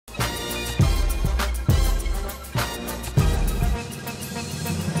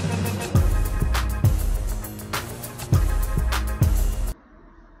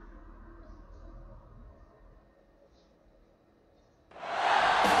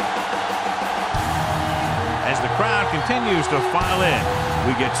as the crowd continues to file in.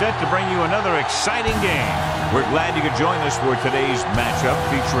 We get set to bring you another exciting game. We're glad you could join us for today's matchup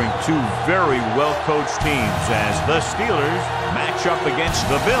featuring two very well-coached teams as the Steelers match up against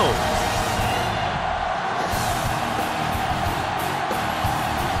the Bills.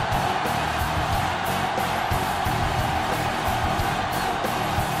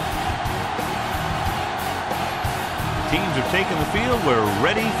 Teams have taken the field. We're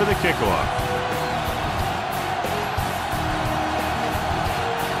ready for the kickoff.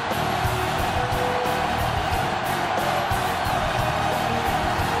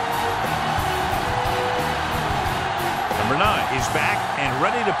 Number 9 is back and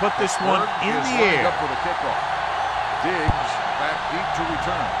ready to put this one in the air. Up for the kickoff. Diggs back deep to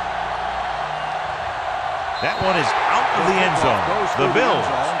return. That one is out of the end zone. The Bills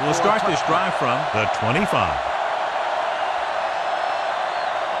will start this drive from the 25.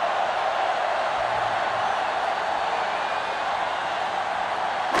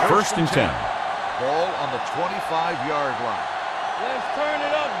 First and 10. Ball on the 25-yard line. Let's turn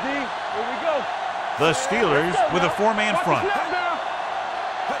it up, D. Here we go. The Steelers with a four-man front.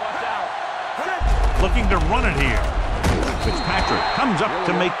 Looking to run it here. Fitzpatrick comes up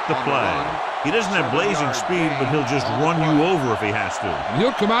to make the play. He doesn't have blazing speed, but he'll just run you over if he has to. And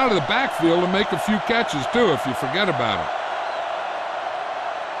he'll come out of the backfield and make a few catches, too, if you forget about it.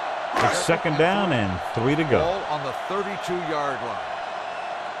 It's second down and 3 to go. Ball on the 32-yard line.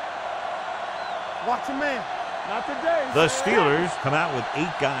 Watch a man. Not today. The Steelers come out with 8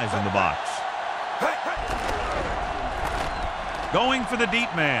 guys in the box. Going for the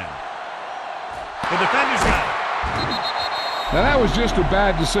deep man. The defender's got it. Now, that was just a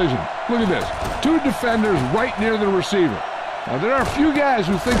bad decision. Look at this. 2 defenders right near the receiver. Now, there are a few guys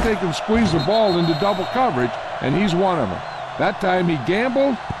who think they can squeeze the ball into double coverage, and he's one of them. That time he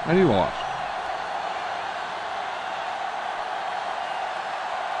gambled, and he lost.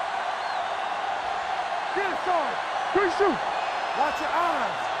 Watch your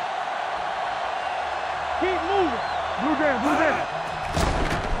eyes. Keep moving. Blue down.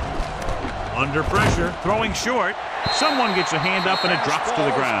 Under pressure, throwing short. Someone gets a hand up and it drops to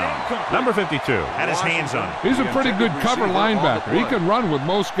the ground. Number 52 had his hands on it. He's a pretty good cover linebacker. He can run with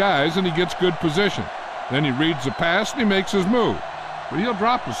most guys, and he gets good position. Then he reads the pass, and he makes his move. But he'll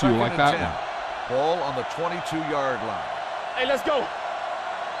drop a few like that one. Ball on the 22-yard line. Hey, let's go.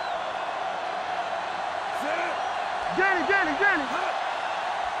 Get it.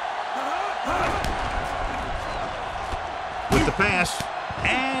 With the pass,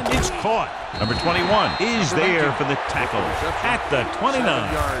 and it's caught. Number 21 is there for the tackle at the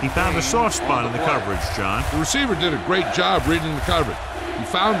 29. He found a soft spot in the coverage, John. The receiver did a great job reading the coverage. He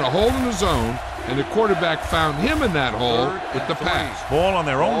found a hole in the zone, and the quarterback found him in that hole with the pass. Ball on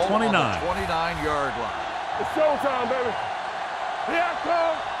their own 29. 29-yard line. It's showtime, baby. Here I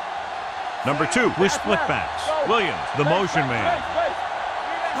come. Number 2 with split backs. Williams, the motion man.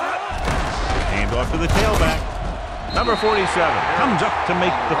 Hand off to the tailback. Number 47 comes up to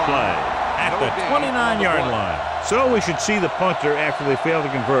make the play at the 29-yard line. So we should see the punter after they fail to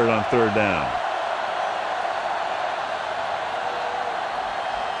convert on third down.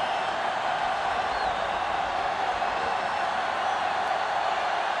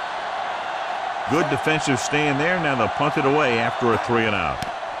 Good defensive stand there. Now they'll punt it away after a 3-and-out.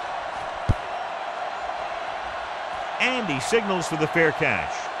 And he signals for the fair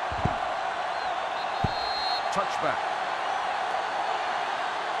catch. Touchback.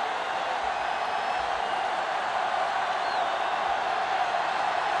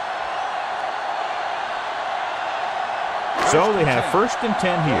 So they have first and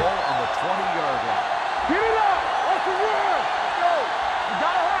 10 here. Ball on the 20-yard line. Get it up. Watch the run. Let's go. You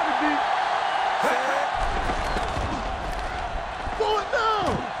gotta have it, D. Pull it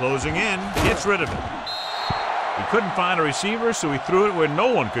down. Closing in, gets rid of it. He couldn't find a receiver, so he threw it where no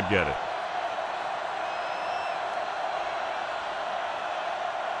one could get it.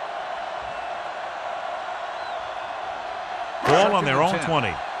 Ball on their own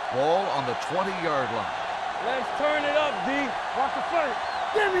 20. Ball on the 20-yard line. Let's turn it up, D. Watch the flank.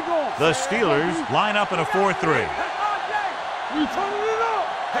 There we go. The Steelers line up in a 4-3. We turning it up.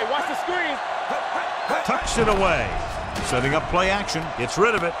 Hey, watch the screen. Tucks it away. Setting up play action. Gets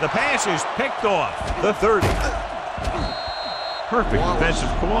rid of it. The pass is picked off. The 30. Perfect defensive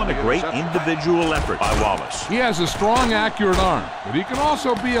call and a great individual effort by Wallace. He has a strong, accurate arm, but he can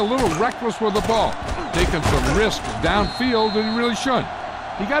also be a little reckless with the ball, taking some risks downfield that he really shouldn't.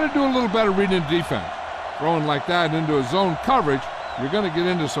 You got to do a little better reading defense. Throwing like that into a zone coverage, you're going to get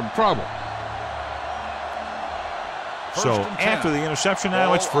into some trouble. So after the interception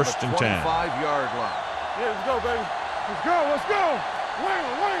now, it's first and 10. 25-yard line. Yeah, let's go, baby. Let's go, let's go.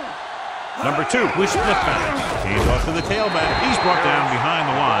 Wing. Number 2 with split back. Hands off to the tailback. He's brought down behind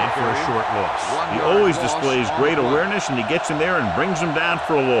the line for a short loss. He always displays great awareness, and he gets in there and brings him down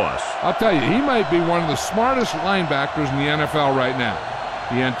for a loss. I'll tell you, he might be one of the smartest linebackers in the NFL right now.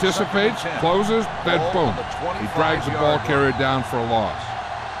 He anticipates, closes, then boom. He drags the ball carrier down for a loss.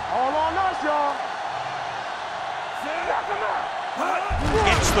 All on us, y'all.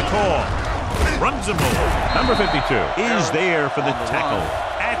 Gets the call. Runs him over. Number 52 is there for the tackle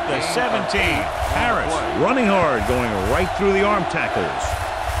at the 17. Harris running hard, going right through the arm tackles.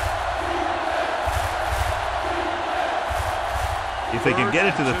 If they can get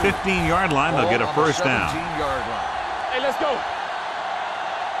it to the 15-yard line, they'll get a first down. Hey, let's go.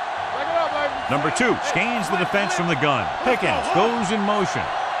 Break it up, baby. Number 2 scans the defense from the gun. Pickens goes in motion.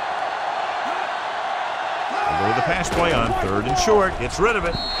 They'll go with the pass play on 3rd and short. Gets rid of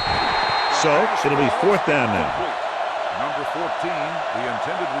it. So it'll be 4th down now. Number 14, the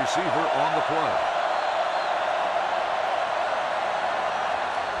intended receiver on the play.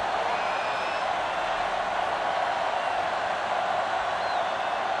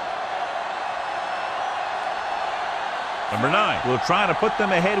 Number 9 will try to put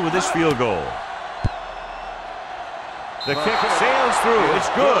them ahead with this field goal. The kick sails through. It's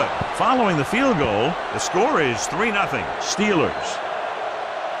good. Following the field goal, the score is 3-0 Steelers.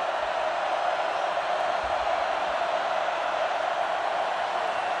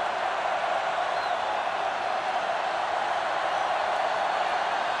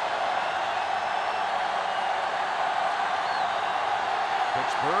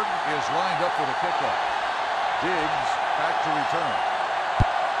 Pittsburgh is lined up for the kickoff. Diggs back to return.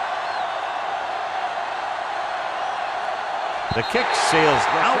 The kick sails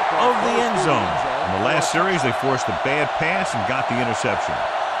out of the end zone. In the last series, they forced a bad pass and got the interception.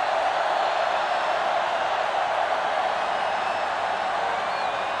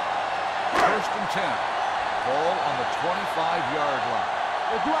 First and 10. Ball on the 25-yard line.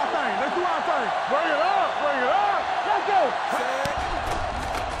 Let's do our thing. Let's do our thing. Bring it up. Bring it up. Let's go.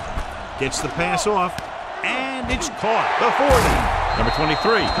 Gets the pass off, and it's caught. The 40. Number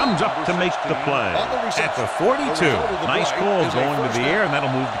 23 comes up to make the play. At the 42. Nice call going to the air, and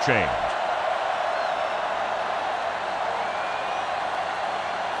that'll move the chains.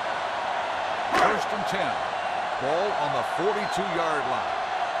 First and 10. Ball on the 42-yard line.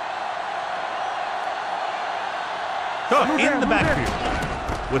 Cook in the backfield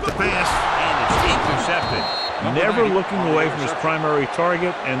with the pass, and it's intercepted. Never looking away from his primary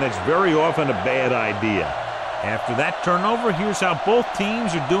target, and that's very often a bad idea. After that turnover, here's how both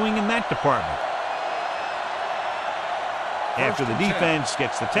teams are doing in that department. After the defense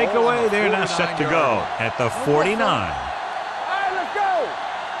gets the takeaway, they're now set to go at the 49. All right, let's go.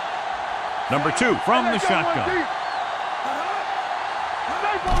 Number 2 from the shotgun.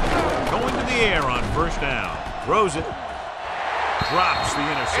 Going to the air on first down. Throws it. Drops the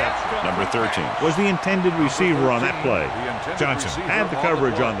interception. Number 13 was the intended receiver on that play. Johnson had the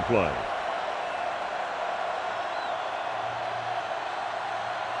coverage on the play.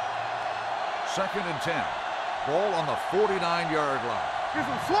 Second and 10. Ball on the 49-yard line. Get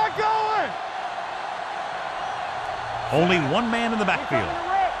some slack going. Only one man in the backfield.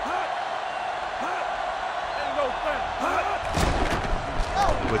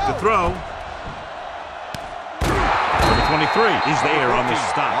 With the throw. Number 23 is there on the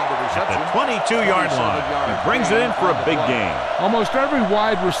stop at the 22-yard line. He brings it in for a big gain. Almost every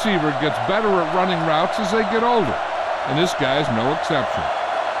wide receiver gets better at running routes as they get older, and this guy's no exception.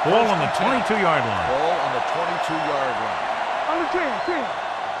 Ball on the 22-yard line. Ball on the 22-yard line. On the 10.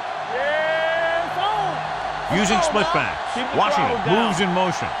 Yeah, it's on. Using split backs. Washington moves in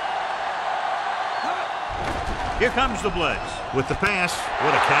motion. Here comes the blitz. With the pass,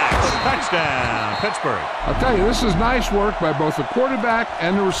 what a catch. Touchdown, Pittsburgh. I'll tell you, this is nice work by both the quarterback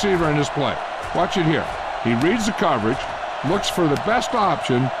and the receiver in this play. Watch it here. He reads the coverage, looks for the best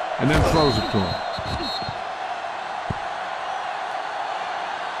option, and then throws it to him.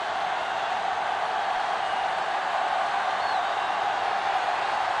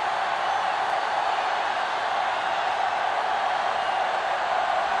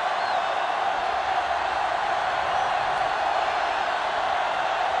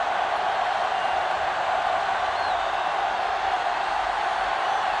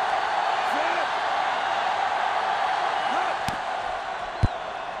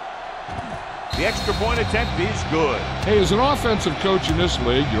 The extra point attempt is good. Hey, as an offensive coach in this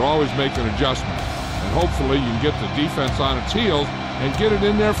league, you're always making adjustments. And hopefully you can get the defense on its heels and get it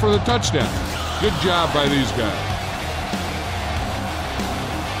in there for the touchdown. Good job by these guys.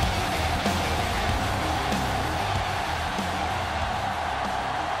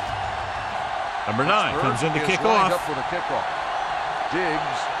 Number 9 comes in to kick lined off. up for the kickoff.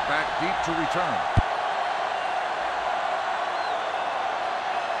 Diggs back deep to return.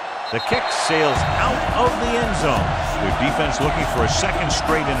 The kick sails out of the end zone. Their defense looking for a second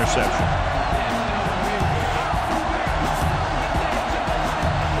straight interception.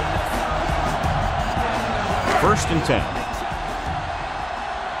 First and 10.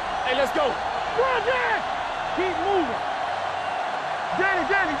 Hey, let's go. Run, Jack. Keep moving.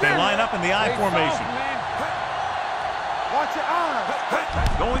 Danny. They line up in the I formation. Watch your eyes.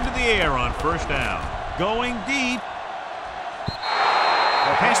 Going to the air on first down. Going deep.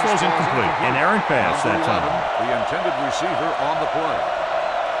 Pass ball's incomplete. An errant pass that time. The intended receiver on the play.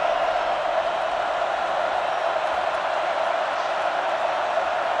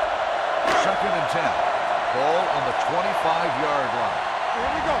 Second and 10. Ball on the 25-yard line. Here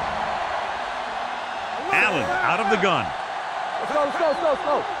we go. Allen out of the gun. Let's go.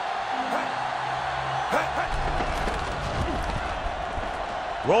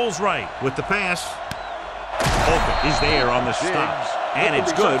 Rolls right with the pass. Holcomb is there on the stop. And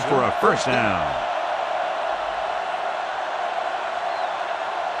it's good for a first down.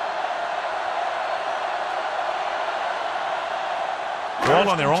 Ball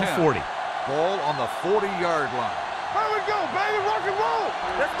on their own 40. Ball on the 40-yard line. Here we go, baby. Rock and roll.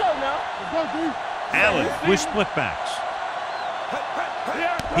 Let's go now. Let's go, dude. Allen with split backs.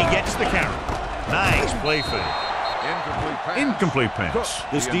 He gets the carry. Nice play fake. Incomplete pass.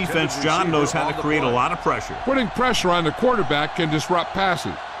 This defense, John, knows how to create a lot of pressure. Putting pressure on the quarterback can disrupt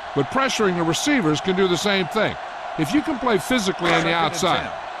passes, but pressuring the receivers can do the same thing. If you can play physically on the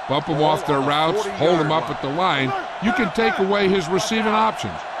outside, bump them off their routes, hold them up at the line, you can take away his receiving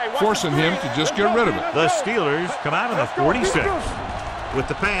options, forcing him to just get rid of it. The Steelers come out of the 46. With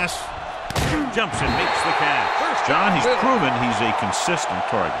the pass, jumps and makes the catch. John, he's proven he's a consistent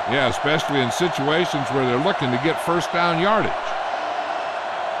target. Yeah, especially in situations where they're looking to get first down yardage.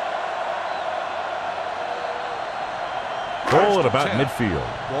 Ball at about midfield.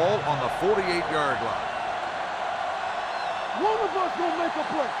 Ball on the 48-yard line. One of us gonna make a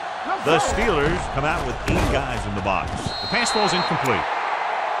play. The Steelers come out with 8 guys in the box. The pass ball's incomplete.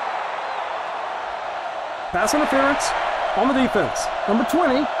 Pass interference on the defense. Number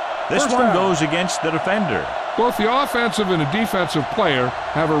 20. This First one down. goes against the defender. Both the offensive and the defensive player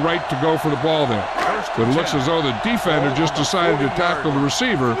have a right to go for the ball there. But it looks as though the defender just decided to tackle the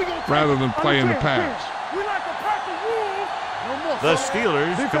receiver rather than playing the pass. We like to practice rules. No more. The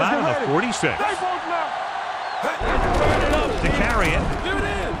Steelers come out of the 46. To carry it.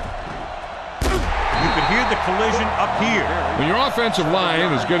 You could hear the collision up here. When your offensive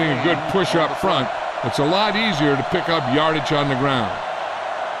line is getting a good push up front, it's a lot easier to pick up yardage on the ground.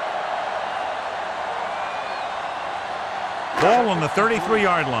 Ball on the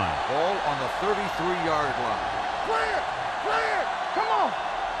 33-yard line. Ball on the 33-yard line. Clear. Come on.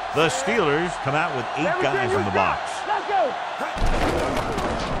 The Steelers come out with 8 guys in the box. Let's go.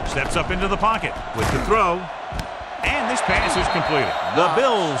 Steps up into the pocket with the throw. And this pass is completed. The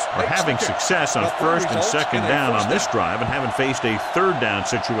Bills are having success on first and second down on this drive and haven't faced a third down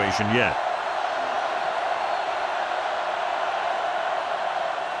situation yet.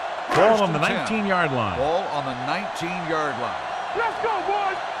 Ball on the 19-yard line. Ball on the 19-yard line. Let's go,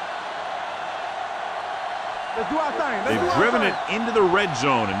 boys. Let's do our thing. They've driven it into the red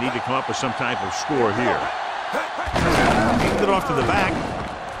zone and need to come up with some type of score here. Handed it off to the back.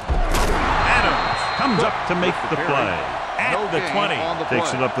 Adams comes up to make the play. At the 20.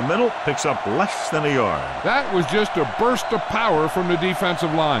 Takes it up the middle. Picks up less than a yard. That was just a burst of power from the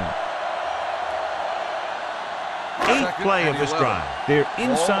defensive line. 8th play of this drive. They're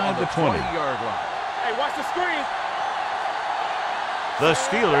inside the 20. Hey, watch the screen. The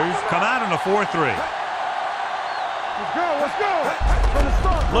Steelers come out in a 4-3. Let's go. From the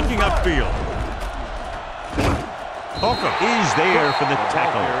start. Looking upfield. Holcomb is there for the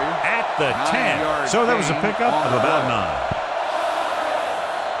tackle at the 10. So that was a pickup of about 9.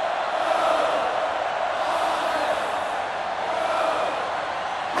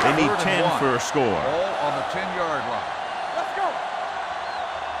 They need 10 for a score. Ball on the 10-yard line. Let's go.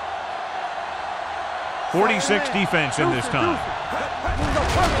 46 defense in this time.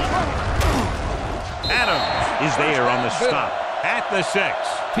 Adams is there on the stop at the 6.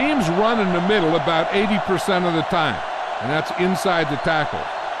 Teams run in the middle about 80% of the time, and that's inside the tackle.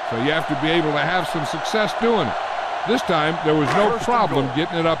 So you have to be able to have some success doing it. This time, there was no problem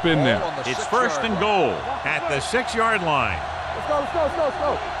getting it up in there. It's first and goal at the 6-yard line. Let's go.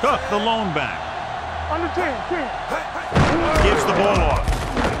 Cook, the lone back. Under 10. Gives the ball off.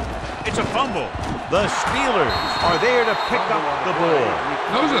 It's a fumble. The Steelers are there to pick up the ball.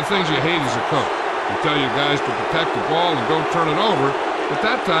 Those are the things you hate as a coach. You tell your guys to protect the ball and don't turn it over. But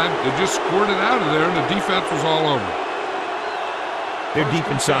that time, they just squirted out of there and the defense was all over. They're deep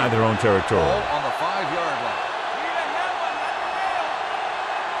inside their own territory. Ball on the 5-yard line.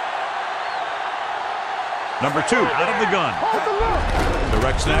 Number 2 out of the gun.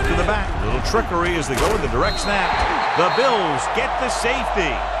 Direct snap to the back. Little trickery as they go with the direct snap. The Bills get the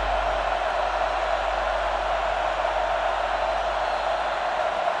safety.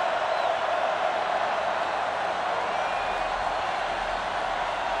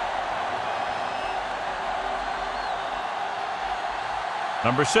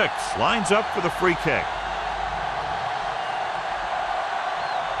 Number 6 lines up for the free kick.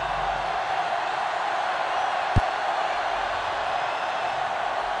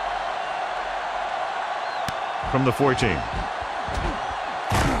 From the 14.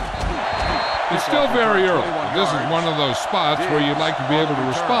 It's still very early. This is one of those spots where you'd like to be able to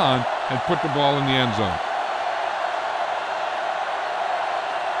respond and put the ball in the end zone.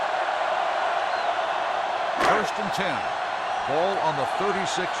 First and 10. Ball on the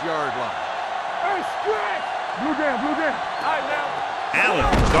 36-yard line. Hey, stretch! Blue down, blue down. All right, now.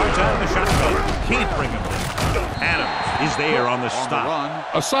 Allen starts out in the shotgun. Can't bring him in. Adams is there on the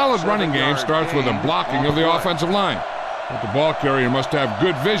stop. A solid running game starts with a blocking of the offensive line. But the ball carrier must have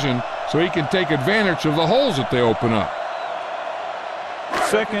good vision so he can take advantage of the holes that they open up.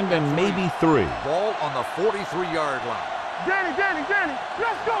 Second and maybe 3. Ball on the 43-yard line. Danny, Danny, Danny.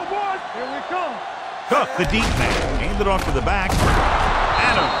 Let's go, boys. Here we come. Cook, the deep man, hand it off to the back.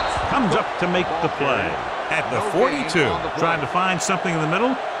 Adams comes up to make the play. At the 42, trying to find something in the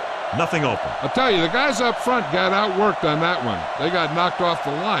middle. Nothing open. I'll tell you, the guys up front got outworked on that one. They got knocked off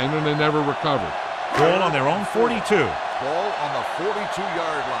the line and they never recovered. Ball on their own 42. Ball on the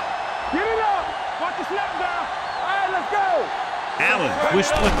 42-yard line. Get it up. Watch the snap down. All right, let's go. Allen with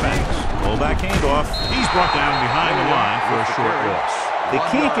split backs. Fullback handoff. He's brought down behind the line for a short loss. They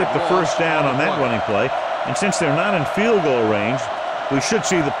can't get the first down on that running play, and since they're not in field goal range, we should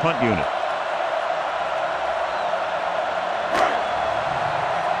see the punt unit.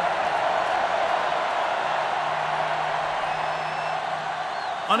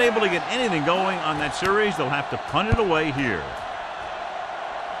 Unable to get anything going on that series, they'll have to punt it away here.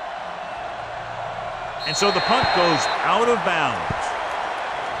 And so the punt goes out of bounds.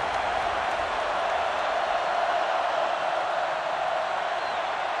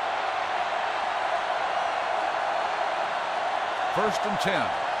 First and 10.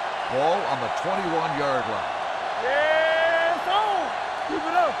 Ball on the 21-yard line. Yeah, it's on. Keep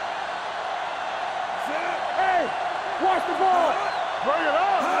it up. Hey, watch the ball. Bring it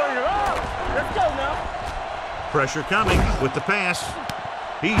up, bring it up. Let's go now. Pressure coming with the pass.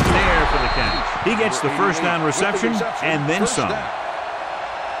 He's there for the catch. He gets the first down reception and then some.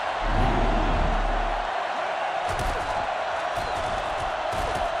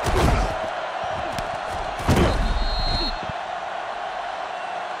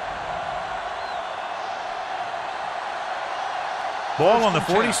 Ball on the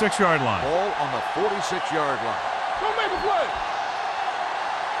 46-yard line. Ball on the 46-yard line. Don't make a play.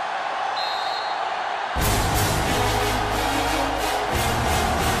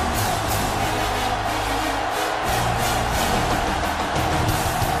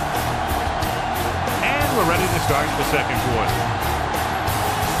 And we're ready to start the second quarter.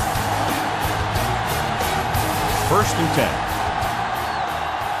 First and 10.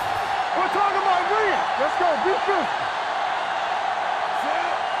 We're talking about winning. Let's go. Be good.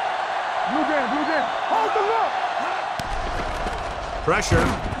 Blue down. Hold the look. Pressure.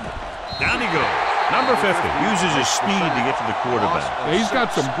 Down he goes. Number 50 uses his speed to get to the quarterback. Yeah, he's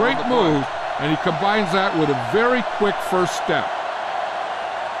got some great moves, and he combines that with a very quick first step.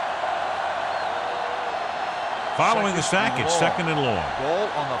 Following the sack, it's second and long. Ball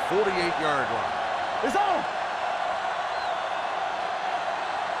on the 48-yard line. It's on.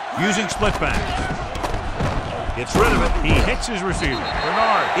 Using split backs. Gets rid of it. He hits his receiver.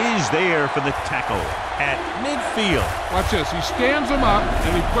 Bernard is there for the tackle at midfield. Watch this. He stands him up,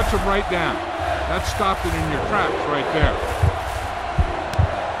 and he puts him right down. That stopped it in your tracks right there.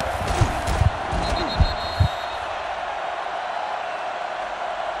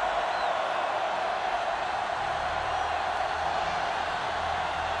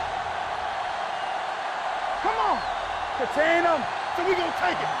 Come on. Contain them. So we're going to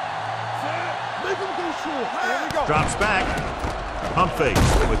take it. Make them go short. Here we go. Drops back. Pump fake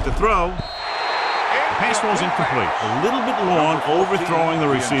with the throw. Pass ball's incomplete. A little bit long, overthrowing the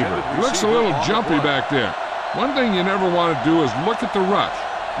receiver. He looks a little jumpy back there. One thing you never want to do is look at the rush.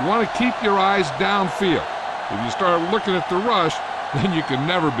 You want to keep your eyes downfield. If you start looking at the rush, then you can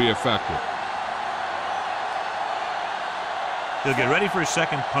never be effective. He'll get ready for his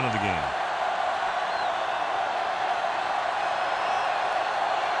second punt of the game.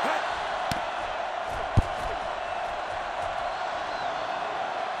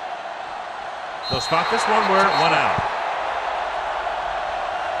 They'll spot this one where it went out.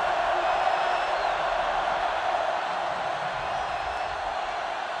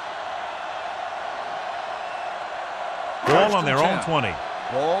 Ball on their own 20.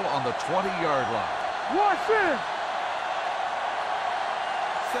 Ball on the 20-yard line. Watch it.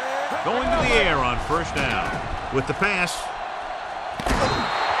 Going to the air on first down. With the pass.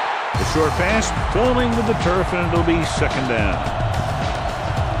 The short pass falling to the turf, and it'll be second down.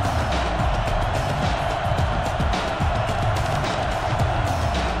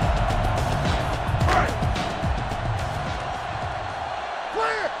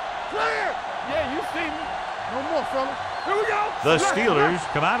 The Steelers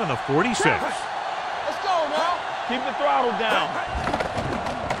come out on the 46. Let's go now. Keep the throttle down.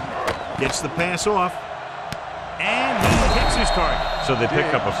 Gets the pass off. And he hits his target. So they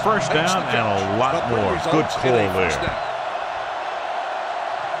pick up a first down and a lot more. Good call there.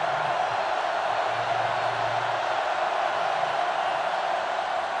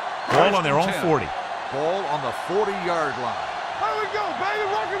 Ball on their own 40. Ball on the 40-yard line. Here we go, baby.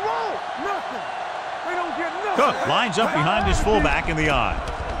 Rock and roll. Nothing. They don't get nothing. Cook lines up behind his fullback in the eye.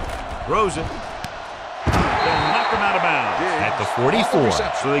 Throws it. They'll knock him out of bounds at the 44.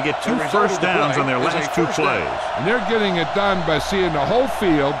 So they get 2 first downs on their last 2 plays. And they're getting it done by seeing the whole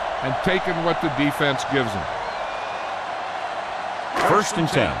field and taking what the defense gives them. First and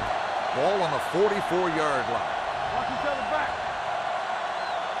 10. Ball on the 44-yard line. Watch each other back.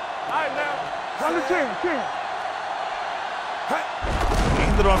 All right, now. Run the 10.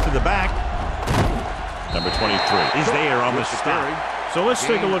 Hand it off to the back. Number 23 is there on the stop. So let's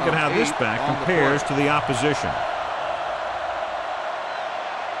take a look at how this back compares to the opposition.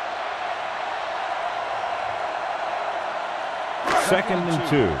 Second and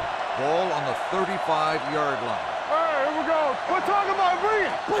 2. Ball on the 35-yard line. All right, here we go. We're talking about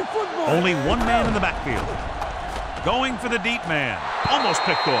bringing. Play football. Only one man in the backfield. Going for the deep man. Almost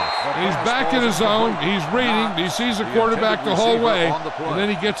picked off. He's back in his zone. He's reading. He sees the quarterback the whole way, and then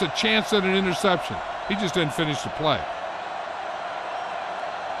he gets a chance at an interception. He just didn't finish the play.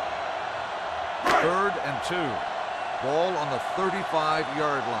 Third and 2. Ball on the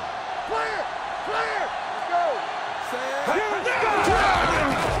 35-yard line. Clear. Go.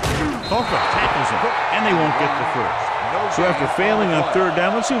 Tulsa tackles him, and they won't get the first. So after failing on third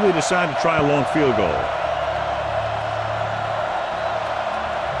down, let's see if they decide to try a long field goal.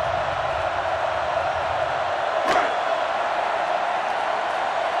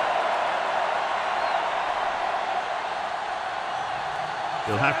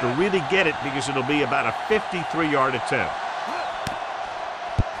 They'll have to really get it because it'll be about a 53-yard attempt.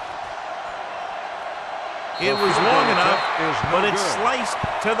 It was long enough, but it's sliced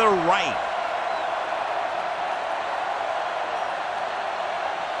to the right.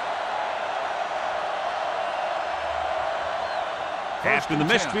 After the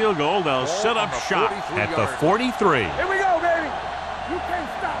missed field goal, they'll set up shop at the 43. Here we go, baby. You can't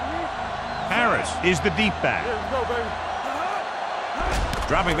stop me. Harris is the deep back. Here we go, baby.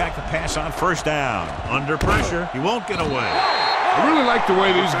 Dropping back the pass on first down. Under pressure, he won't get away. I really like the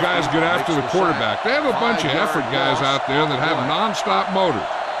way these guys get after the quarterback. They have a bunch of effort guys out there that have non-stop motors.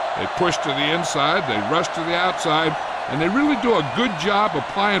 They push to the inside, they rush to the outside, and they really do a good job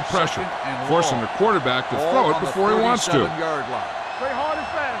applying pressure, forcing the quarterback to throw it before he wants to. Play hard and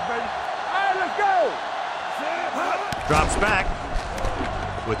fast, baby. All right, let's go. Drops back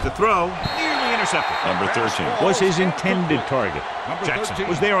with the throw. Nearly intercepted. Number 13 was his intended target. Jackson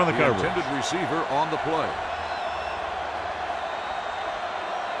was there on the coverage. Intended receiver on the play.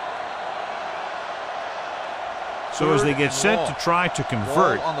 So as they get set to try to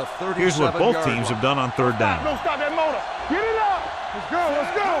convert, here's what both teams have done on third down. Don't stop that motor. Get it up.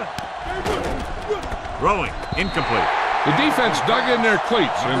 Let's go. Throwing, incomplete. The defense dug in their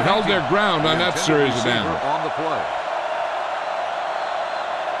cleats and held their ground on that series of downs. On the play.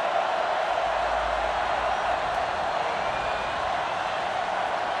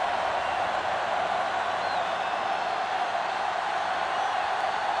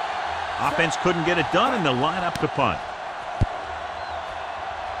 Offense couldn't get it done, and they'll line up to punt.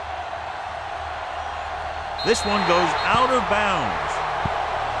 This one goes out of bounds.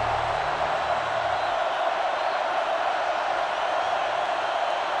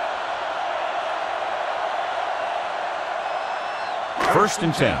 First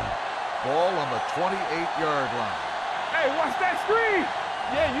and 10. Ball on the 28-yard line. Hey, watch that screen.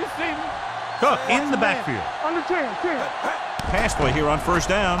 Yeah, you see me. Cook in the backfield. Under 10. Pass play here on first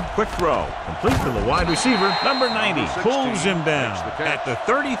down. Quick throw. Complete to the wide receiver. Number 90 pulls him down at the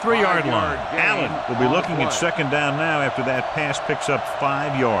 33-yard line. Allen will be looking at second down now after that pass picks up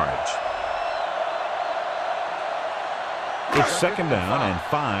 5 yards. It's second down and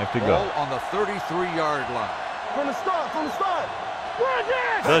 5 to go. Ball on the 33-yard line. From the start, from the start.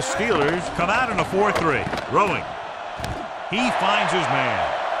 The Steelers come out in a 4-3. Rolling. He finds his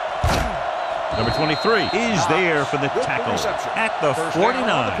man. Number 23 is there for the tackle at the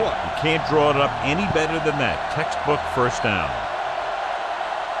 49. You can't draw it up any better than that. Textbook first down.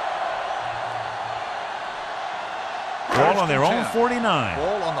 Ball on their own 49.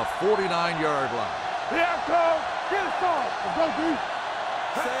 Ball on the 49-yard line. Here it comes. Get it started. Let's go, D.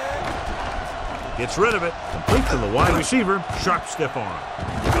 Gets rid of it. Complete to the wide receiver. Sharp stiff arm.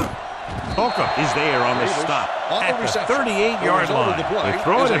 Holcomb is there on the stop at the 38-yard line. They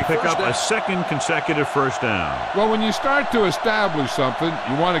throw it and pick up a second consecutive first down. Well, when you start to establish something,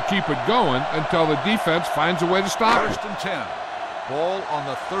 you want to keep it going until the defense finds a way to stop it. First and 10. Ball on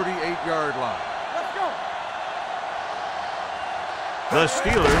the 38-yard line. Let's go. The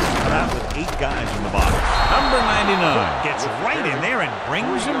Steelers come out with 8 guys in the box. Number 99 gets right in there and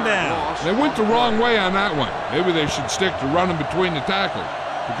brings him down. They went the wrong way on that one. Maybe they should stick to running between the tackles,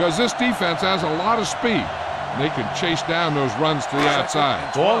 because this defense has a lot of speed. They can chase down those runs to the outside.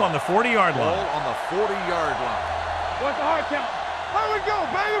 Ball on the 40-yard line. Ball on the 40-yard line. What's the hard count? Here we go,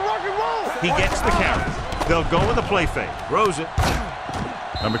 baby. Rock and roll. He gets the carry. They'll go with a play fake. Throws it.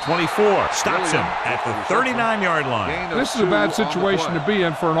 Number 24 stops him at the 39-yard line. This is a bad situation to be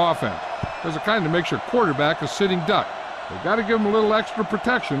in for an offense, because it kind of makes your quarterback a sitting duck. They've got to give him a little extra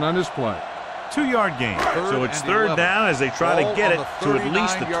protection on this play. 2-yard gain. So it's third down as they try to get it to at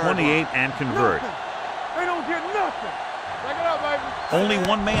least the 28 and convert. They don't get nothing. Back it up, baby. Only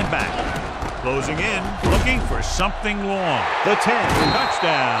one man back. Closing in, looking for something long. The 10,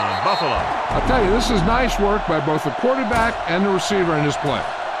 touchdown, Buffalo. I'll tell you, this is nice work by both the quarterback and the receiver in this play.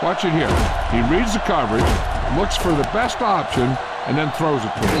 Watch it here. He reads the coverage, looks for the best option, and then throws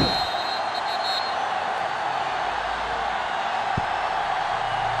it to him.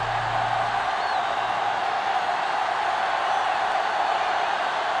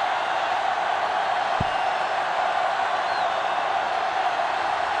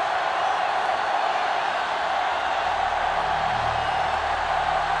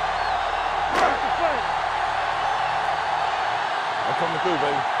 Coming through,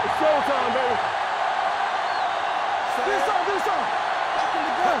 baby. It's showtime, baby. This on.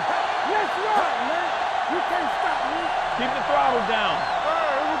 Let's run, man. You can't stop me. Keep the throttle down. All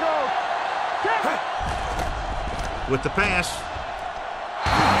right, here we go. Check it. With the pass,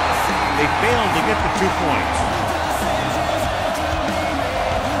 they failed to get the 2 points.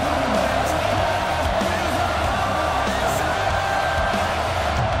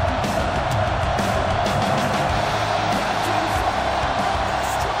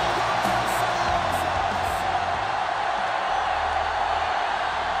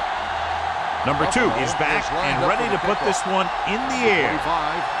 Number 2 is back and ready to put this one in the air. 25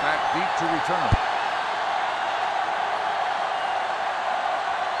 back deep to return.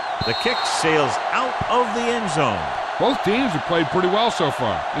 The kick sails out of the end zone. Both teams have played pretty well so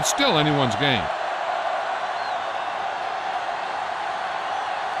far. It's still anyone's game.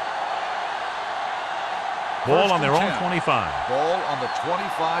 Ball on their own 25. Ball on the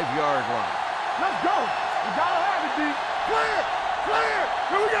 25-yard line. Let's go. We gotta have it, D. Clear.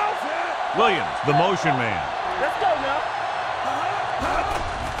 Here we go. Williams, the motion man. Let's go now.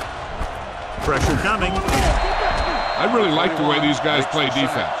 Pressure coming. I really like the way these guys play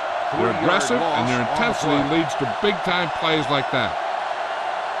defense. They're aggressive, and their intensity leads to big-time plays like that.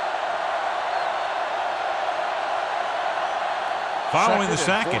 Following the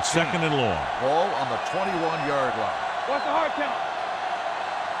sack, it's second and long. Ball on the 21-yard line. What's the hard count?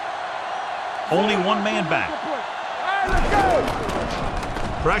 Only one man back. All right, let's go.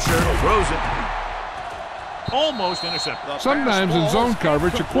 Pressure, throws it. Almost intercepted. Sometimes in zone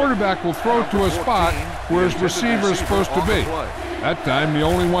coverage, a quarterback will throw to a spot where his receiver is supposed to be. That time, the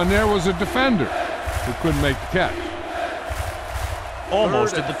only one there was a defender who couldn't make the catch.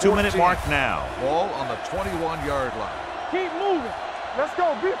 Almost at the 2-minute mark now. Ball on the 21-yard line. Keep moving. Let's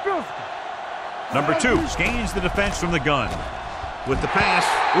go. Be physical. Number 2 scans the defense from the gun. With the pass,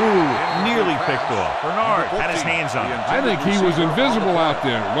 nearly picked off. Bernard had his hands on it. I think he was invisible out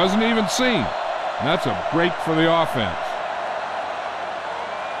there. Wasn't even seen. And that's a break for the offense.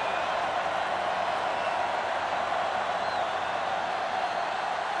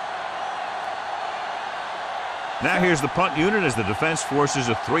 Now here's the punt unit as the defense forces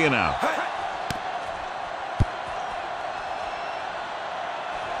a 3-and-out.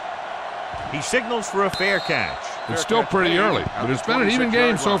 He signals for a fair catch. It's still pretty early, but it's been an even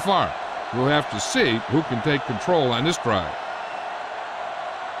game so far. We'll have to see who can take control on this drive.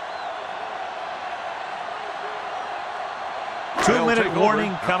 Two-minute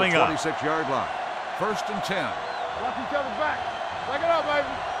warning coming up. 26-yard line. 1st and 10. Watch each other's back. Back it up, baby.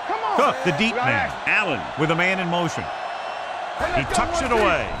 Come on. Cook, the deep man. Allen with a man in motion. He tucks it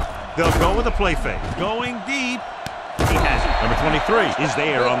away. They'll go with a play fake. Going deep. He has it. Number 23 is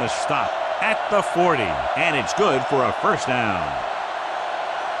there on the stop at the 40. And it's good for a first down.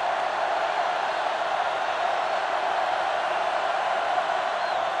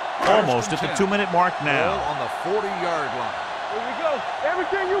 Almost at the 2-minute mark now. Ball on the 40-yard line. Here we go.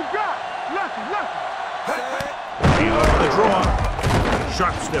 Everything you got. Lucky. Heel over the draw.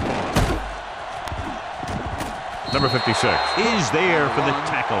 Sharp step on. Number 56 is there for the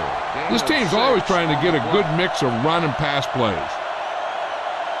tackle. This team's always trying to get a good mix of run and pass plays.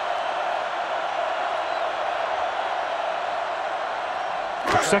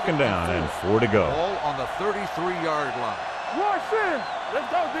 Second down and 4 to go. Ball on the 33-yard line. Rush in. Let's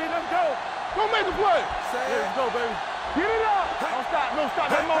go, D. Let's go. Go make the play. There you go, baby. Get it up. Don't stop. Don't stop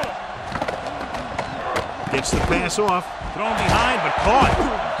that moment. Gets the pass off. Thrown behind, but caught.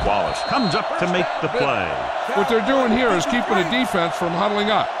 Wallace comes up to make the play. What they're doing here is keeping the defense from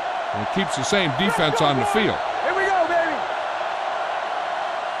huddling up. And it keeps the same defense on the field. Here we go, baby.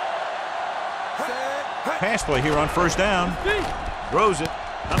 Pass play here on first down. Throws it.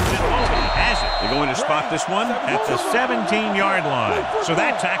 Comes in low, but he has it. They're going to spot this one at the 17-yard line. So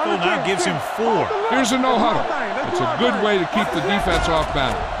that tackle now gives him 4. Here's a no-huddle. It's a good way to keep the defense off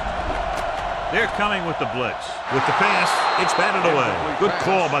balance. They're coming with the blitz. With the pass, it's batted away. Good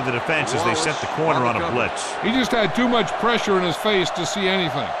call by the defense as they set the corner on a blitz. He just had too much pressure in his face to see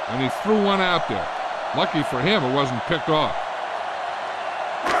anything, and he threw one out there. Lucky for him, it wasn't picked off.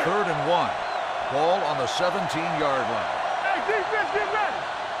 3rd and 1. Ball on the 17-yard line. Hey, defense, get ready.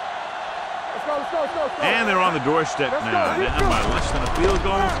 Let's go. And they're on the doorstep now. Down by less than a field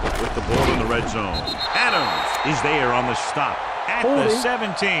goal with the ball in the red zone. Adams is there on the stop at the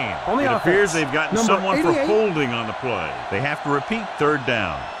 17. It appears they've gotten someone for holding on the play. They have to repeat 3rd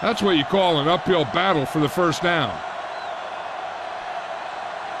down. That's what you call an uphill battle for the first down.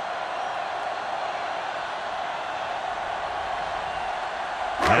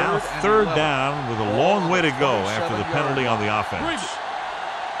 Now 3rd down with a long way to go after the penalty on the offense.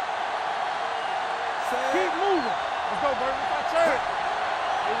 Keep moving. Let's go, baby. That's it.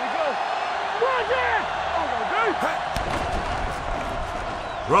 Here we go. Run in.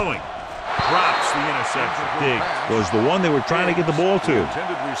 Throwing. Drops the interception. Diggs was the one they were trying to get the ball to.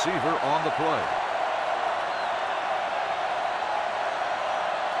 Intended receiver on the play.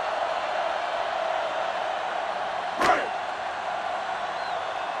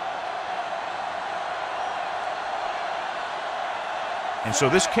 And so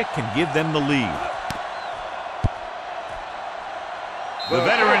this kick can give them the lead. The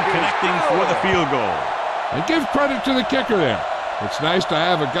veteran connecting for the field goal. And give credit to the kicker there. It's nice to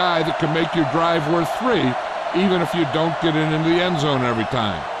have a guy that can make your drive worth 3, even if you don't get it into the end zone every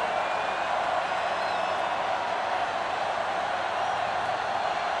time.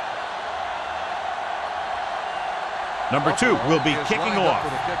 Number 2 will be kicking off.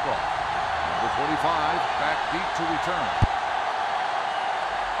 Number 25 back deep to return.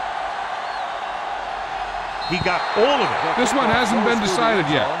 He got all of it. This one hasn't been decided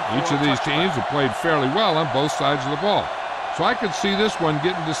yet. Each of these teams have played fairly well on both sides of the ball. So I could see this one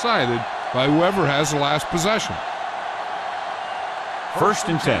getting decided by whoever has the last possession.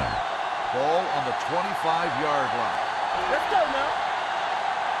 1st and 10. Ball on the 25-yard line. Let's go now.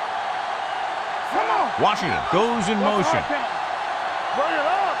 Come on. Washington goes in motion. Bring it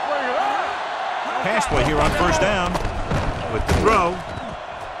up. Pass play here on 1st down. With the throw.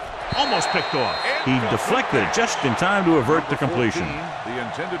 Almost picked off. He deflected it just in time to avert the completion. The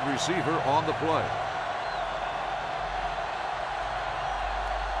intended receiver on the play.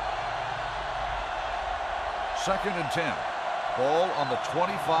 Second and 10. Ball on the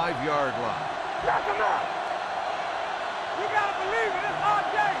 25-yard line. You gotta believe it. It's our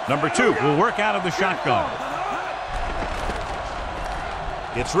day. Number 2 will work out of the shotgun.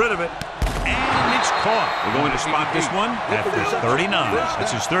 Gets rid of it. And it's caught. We're going to spot this one at the 39.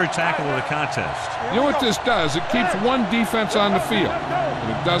 That's his 3rd tackle of the contest. You know what this does? It keeps one defense on the field, and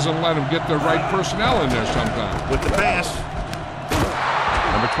it doesn't let them get the right personnel in there sometimes. With the pass,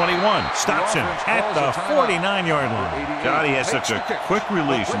 number 21 stops him at the 49-yard line. God, he has such a quick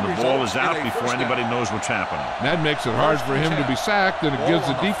release, and the ball is out before anybody knows what's happening. And that makes it hard for him to be sacked, and it gives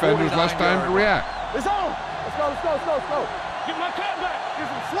the defenders less time to react. It's on. Let's go. Get my cut back. Get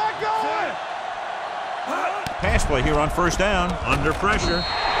some slack going. pass play here on first down. Under pressure.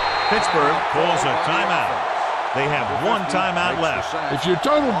 Pittsburgh pulls a timeout. They have one timeout left. If your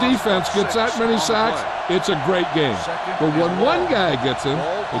total defense gets that many sacks, it's a great game. But when one guy gets him,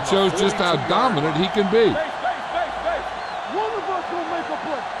 it shows just how dominant he can be.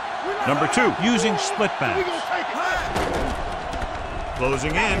 Number 2, using split backs.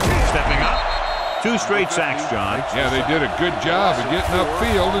 Closing in, stepping up. 2 straight sacks, John. Yeah, they did a good job of getting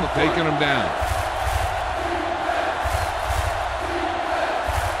upfield and taking him down.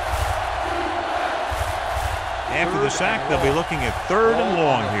 After the sack, they'll be looking at 3rd and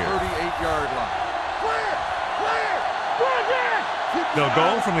long here. 38-yard line. They'll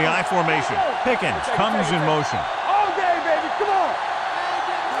go from the I formation. Pickens comes in motion. All day, baby. Come on.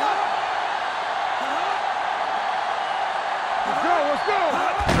 Let's go.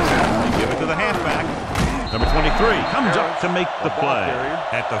 They give it to the halfback. Number 23 comes up to make the play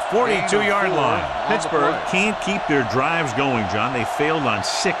at the 42-yard line. Pittsburgh can't keep their drives going, John. They failed on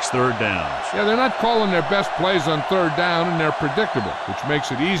 6 third downs. Yeah, they're not calling their best plays on 3rd down, and they're predictable, which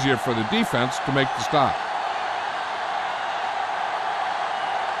makes it easier for the defense to make the stop.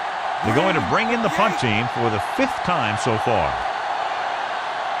 They're going to bring in the punt team for the 5th time so far.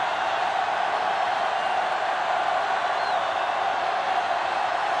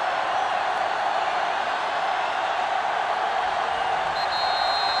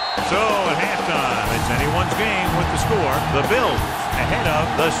 So at halftime, it's anyone's game with the score. The Bills ahead of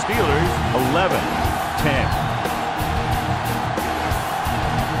the Steelers 11-10.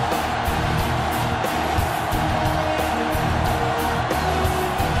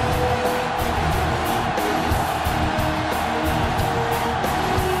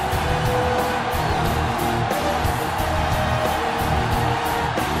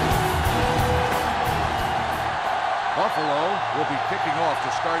 Buffalo will be kicking off to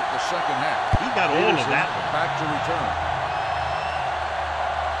start the second half. He got all of that. Back to return.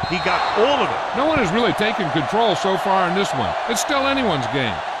 He got all of it. No one has really taken control so far in this one. It's still anyone's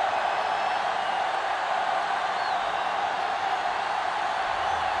game.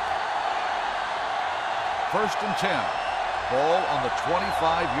 First and 10. Ball on the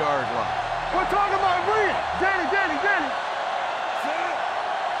 25-yard line. We're talking about Reed. Danny.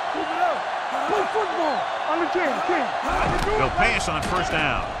 Keep it up. Play football. On the 10. They'll pass on first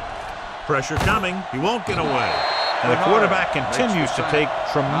down. Pressure coming. He won't get away. And the quarterback continues to take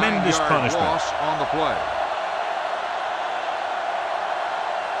tremendous punishment. Loss on the play.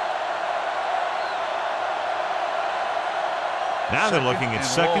 Now they're looking at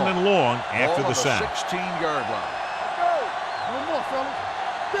 2nd and long after the sack. 16-yard line. No more, fellas.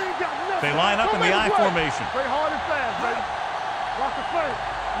 They line up in the I formation. Play hard and fast, baby. Watch the play.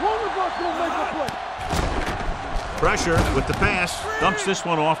 One of us will make a play. Pressure with the pass. Dumps this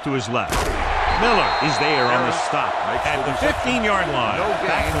one off to his left. Miller is there on the stop at the 15-yard line.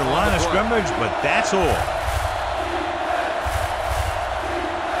 Back to the line of scrimmage, but that's all.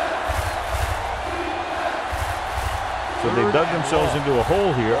 So they dug themselves into a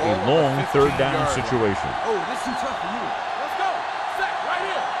hole here, a long 3rd down situation. Oh, this is tough for you. Let's go. Set right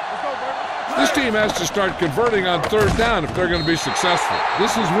here. Let's go, baby. This team has to start converting on 3rd down if they're going to be successful.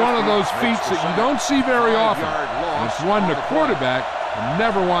 This is one of those feats that you don't see very often. And it's one the quarterback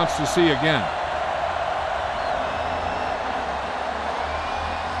never wants to see again.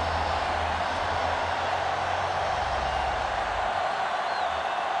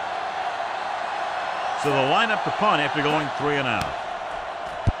 So they'll line up the punt after going 3 and out.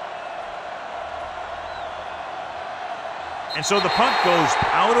 And so the punt goes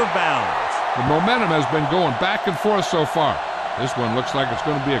out of bounds. The momentum has been going back and forth so far. This one looks like it's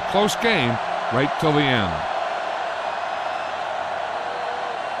going to be a close game right till the end.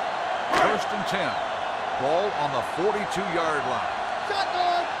 First and 10. Ball on the 42-yard line.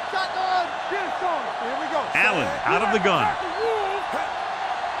 Shotgun. Get it started. Here we go. Allen out of the gun.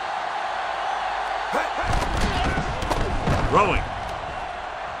 Throwing.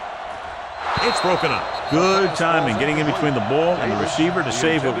 It's broken up. Good timing getting in between the ball and the receiver to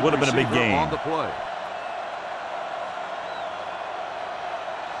save what would have been a big game. On the play.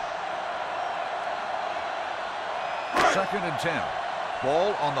 Second and 10.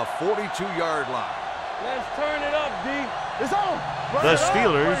 Ball on the 42-yard line. Let's turn it up, D. It's on. The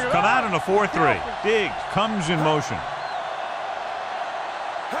Steelers come out in a 4-3. Diggs comes in motion.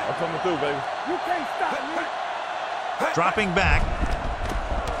 I'm coming through, baby. You can't stop me. Dropping back.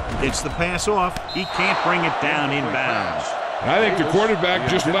 Gets the pass off. He can't bring it down inbounds. I think the quarterback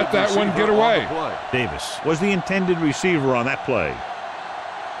just let that one get away. Davis was the intended receiver on that play.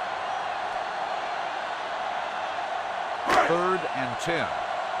 Third and 10.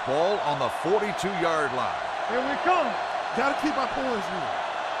 Ball on the 42-yard line. Here we come. Gotta keep our poise here.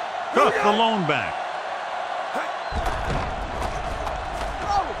 Cook, the lone back.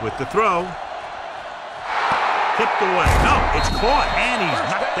 With the throw. Tipped away. No, it's caught, and he's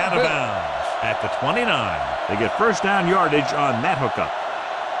knocked out of bounds at the 29. They get first down yardage on that hookup.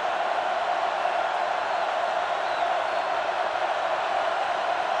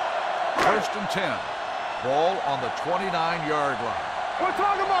 First and 10. Ball on the 29-yard line. We're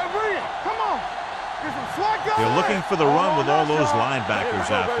talking about Reed. Come on. Get some slack guys. They're looking for the run with all those linebackers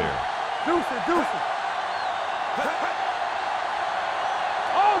out there. Deuce it, deuce it.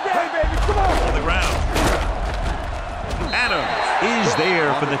 All day, baby. Come on. On the ground. Adams is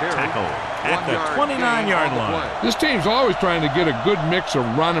there for the tackle at the 29-yard line. This team's always trying to get a good mix of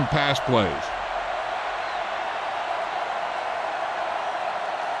run and pass plays.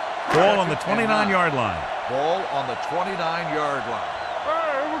 Ball on the 29-yard line. Ball on the 29-yard line. All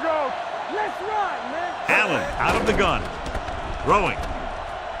right, here we go. Let's run, man. Allen out of the gun. Throwing.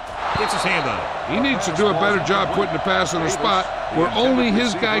 Gets his hand on it. He needs to do a better job putting the pass in a spot where only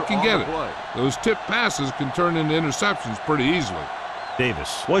his guy can get it. Those tip passes can turn into interceptions pretty easily.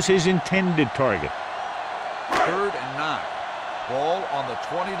 Davis was his intended target. Third and 9. Ball on the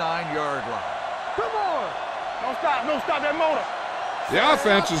 29-yard line. Come on. Don't stop. Don't stop that motor. The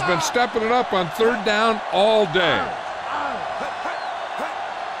offense has been stepping it up on third down all day.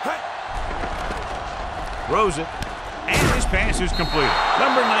 Throws it. And his pass is completed.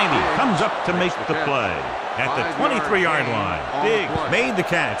 Number 90 comes up to make the play at the 23-yard line. Diggs made the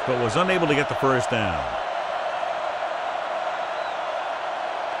catch but was unable to get the first down.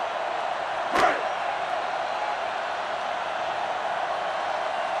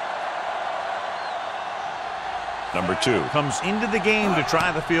 Number 2 comes into the game to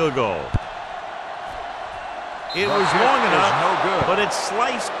try the field goal. It was long enough, but it's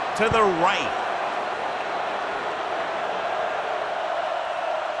sliced to the right.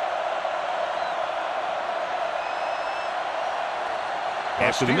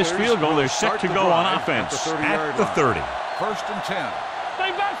 After the missed field goal, they're set to go on offense at the 30. First and 10.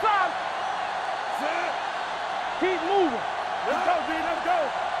 Stay backside. Keep moving. Let's go, B. Let's go.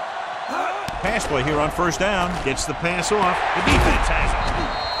 Pass play here on first down. Gets the pass off. The defense has it.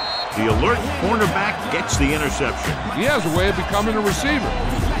 The alert cornerback gets the interception. He has a way of becoming a receiver.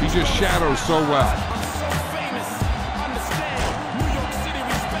 He just shadows so well.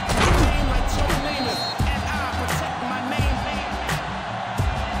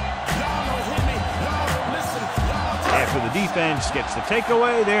 After the defense gets the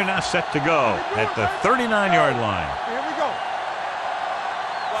takeaway, they're now set to go at the 39-yard line. Here we go.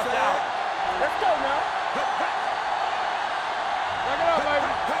 Watch out. Let's go now. Back it up,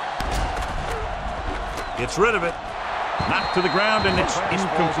 baby. Gets rid of it. Knocked to the ground, and it's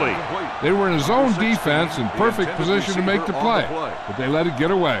incomplete. They were in a zone defense in perfect position to make the play, but they let it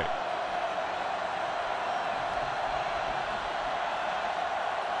get away.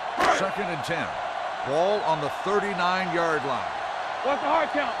 Second and 10. Ball on the 39-yard line. What's the hard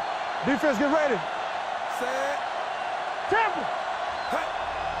count? Defense, get ready. Set. Temple.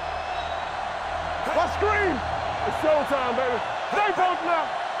 Let's scream. It's showtime, baby. Stay both now.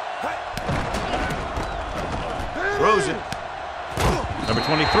 Throws it. Number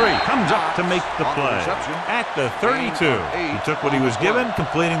 23 comes up to make the play at the 32. He took what he was given,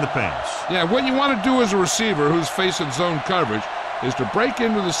 completing the pass. Yeah, what you want to do as a receiver who's facing zone coverage is to break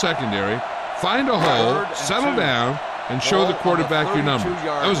into the secondary, find a hole, settle down, and show the quarterback your numbers.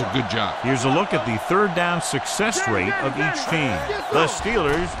 That was a good job. Here's a look at the third down success rate of each team. The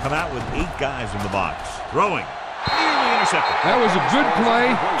Steelers come out with 8 guys in the box. Throwing. Nearly intercepted. That was a good play,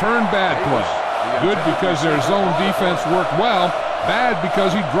 turned bad play. Good because their zone defense worked well, bad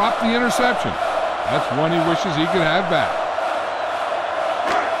because he dropped the interception. That's one he wishes he could have back.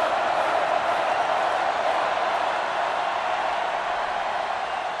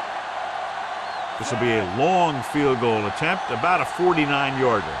 This will be a long field goal attempt, about a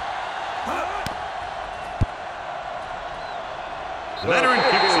 49-yarder. The veteran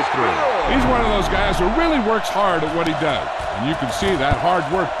kicks it through. He's one of those guys who really works hard at what he does. And you can see that hard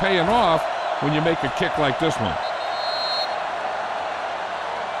work paying off when you make a kick like this one.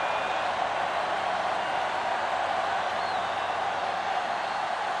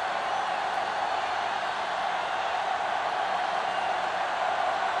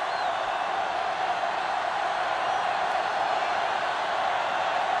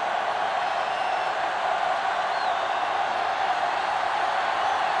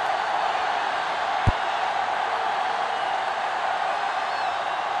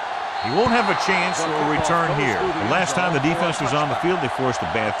 He won't have a chance or a return here. The last time the defense was on the field, they forced a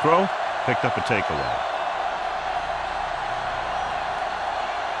bad throw, picked up a takeaway.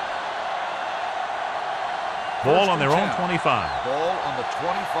 Ball on their own 25. Ball on the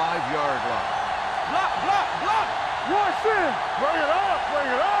 25-yard line. Block, block, block. Rush in. Bring it up, bring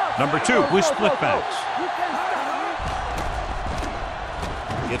it up. Number 2 with split backs. You can't stop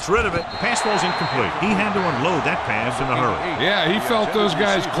me. Gets rid of it. The pass ball's incomplete. He had to unload that pass in a hurry. Yeah, he felt those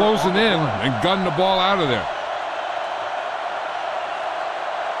guys closing in and gunned the ball out of there.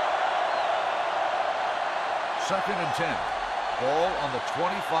 Second and 10. Ball on the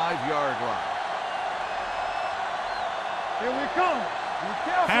 25-yard line. Here we come. Be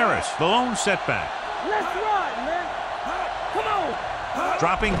careful. Harris, the lone setback. Let's run, man. Come on.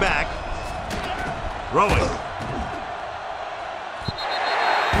 Dropping back. Throwing.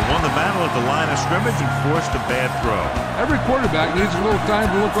 He won the battle at the line of scrimmage and forced a bad throw. Every quarterback needs a little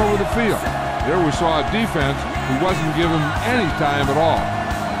time to look over the field. Here we saw a defense who wasn't given any time at all.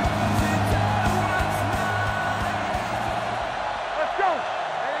 Let's go.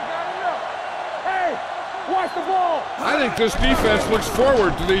 They ain't got enough. Hey, watch the ball. I think this defense looks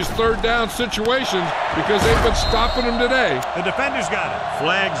forward to these third down situations because they've been stopping them today. The defender's got it.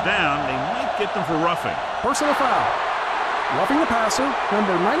 Flags down. They might get them for roughing. Personal foul. Roughing the passer,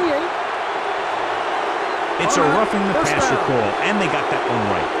 number 98. It's a roughing the passer call, and they got that one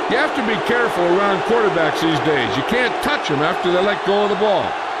right. You have to be careful around quarterbacks these days. You can't touch them after they let go of the ball.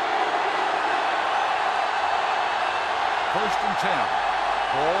 First and 10.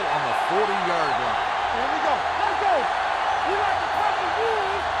 Ball on the 40-yard line. Here we go. Let's go. We like to cut the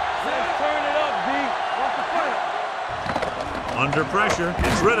rules. Let's turn it up, D. Watch the play. Under pressure.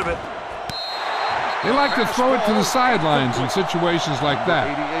 Gets rid of it. They like to throw it to the sidelines in situations like that.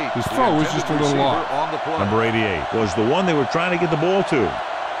 His throw was just a little off. Number 88 was the one they were trying to get the ball to.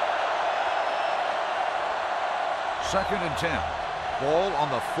 Second and 10. Ball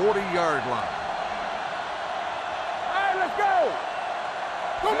on the 40-yard line. All right, let's go.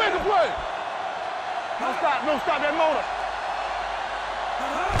 Go make a play. No stop that motor.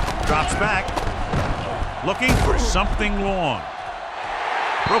 Drops back. Looking for something long.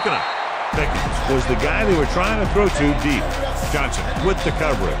 Broken up. Pickens was the guy they were trying to throw to deep. Johnson with the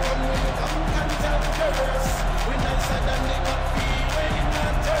coverage.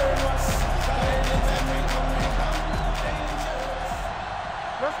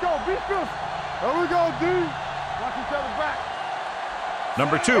 Let's go, defense. There we go, D. Watch each other back.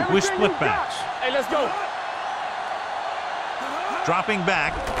 Number 2 with split backs. Hey, let's go. Dropping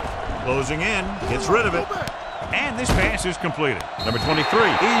back. Closing in. Gets rid of it. And this pass is completed. Number 23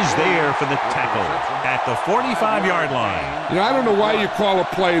 is there for the tackle at the 45-yard line. You know, I don't know why you call a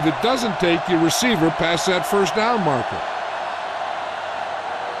play that doesn't take your receiver past that first down marker.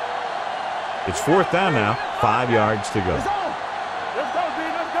 It's 4th down now. 5 yards to go. Let's go, D.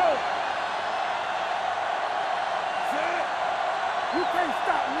 Let's go. You can't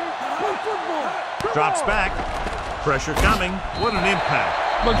stop me. Play football. Come Drops on. back. Pressure coming. What an impact.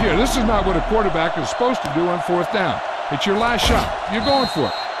 Look here, this is not what a quarterback is supposed to do on 4th down. It's your last shot. You're going for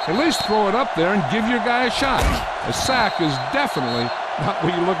it. At least throw it up there and give your guy a shot. A sack is definitely not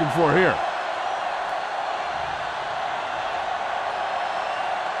what you're looking for here.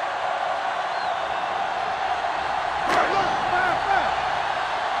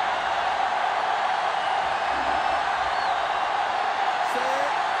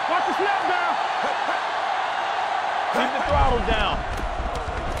 Watch the snap down. Keep the throttle down.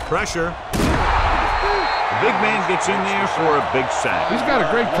 Pressure. The big man gets in there for a big sack. He's got a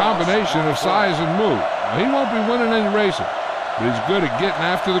great combination of size and move. Now, he won't be winning any races, but he's good at getting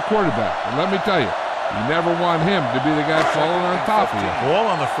after the quarterback. And let me tell you, you never want him to be the guy falling on top of you. Ball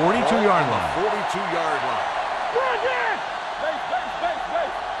on the 42-yard line. 42-yard line. Run again.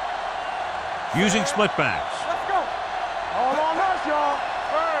 Base. Using split backs. Let's go. All on us, y'all.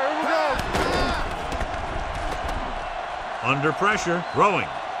 All right, here we go. Under pressure.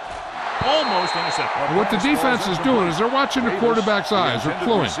 Throwing. Almost intercepted. And what the defense is doing is they're watching the quarterback's eyes. They're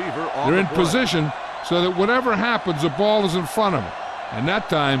cluing. They're in position so that whatever happens, the ball is in front of him. And that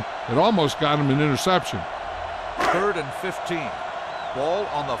time, it almost got him an interception. 3rd and 15. Ball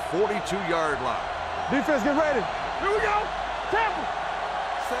on the 42-yard line. Defense, get ready. Here we go. Tackle.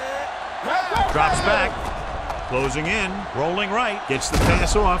 Drops back. Closing in. Rolling right. Gets the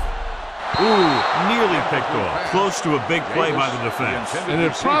pass off. Ooh, nearly picked off. Close to a big play by the defense. And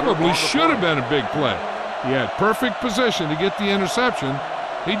it probably should have been a big play. He had perfect position to get the interception.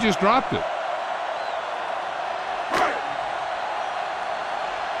 He just dropped it.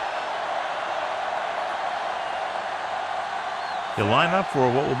 He'll line up for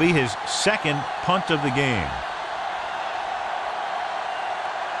what will be his second punt of the game.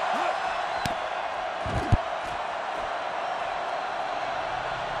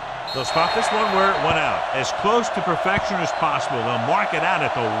 They'll spot this one where it went out. As close to perfection as possible. They'll mark it out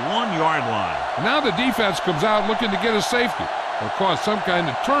at the 1-yard line. Now the defense comes out looking to get a safety or cause some kind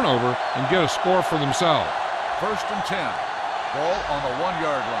of turnover and get a score for themselves. 1st and 10. Ball on the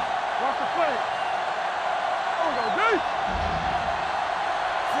 1-yard line. Watch the play.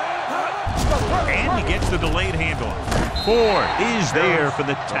 And he gets the delayed handoff. Ford is there for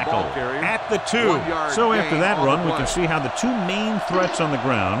the tackle at the 2. So after that run, we can see how the 2 main threats on the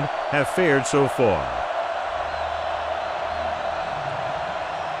ground have fared so far.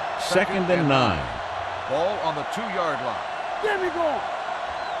 2nd and 9. Ball on the 2-yard line. There we go.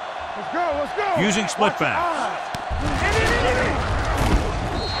 Let's go, let's go. Using split back.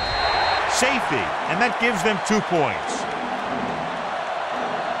 Safety, and that gives them 2 points.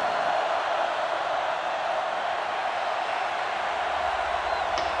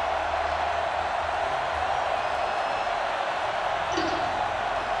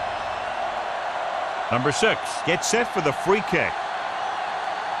 Number 6 gets set for the free kick.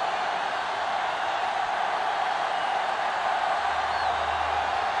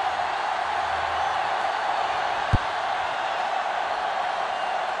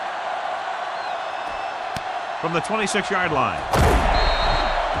 From the 26-yard line.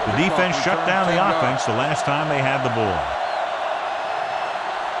 The defense shut down the offense the last time they had the ball.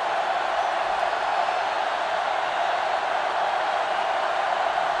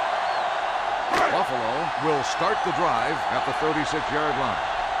 Buffalo will start the drive at the 36-yard line.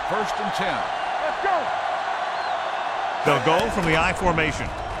 1st and 10. Let's go. They'll go from the I formation.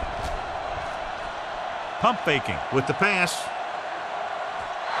 Pump faking with the pass.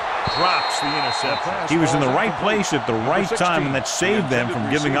 Drops the interception. He was in the right place at the right time, and that saved them from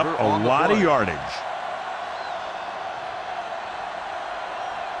giving up a lot of yardage.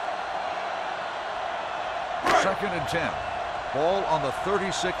 Second and 10. Ball on the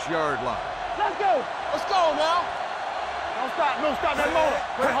 36-yard line. Let's go. Let's go now. Don't stop that motor.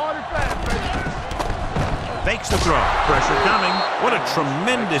 Play hard and fast, baby. Fakes the throw. Pressure coming. What a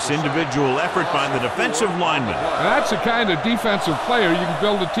tremendous individual effort by the defensive lineman. And that's the kind of defensive player you can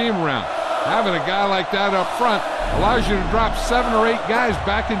build a team around. Having a guy like that up front allows you to drop 7 or 8 guys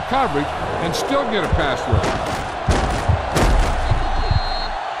back in coverage and still get a pass rush.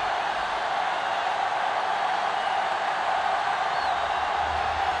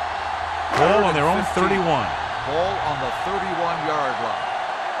 Ball on their own 31. Ball on the 31-yard line.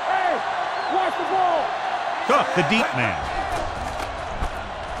 Hey, watch the ball. Cook, the deep man.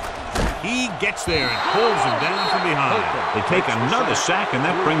 He gets there and pulls him down from behind. They take another sack, and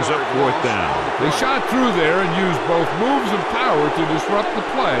that brings up 4th down. They shot through there and used both moves and power to disrupt the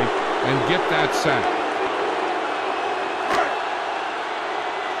play and get that sack.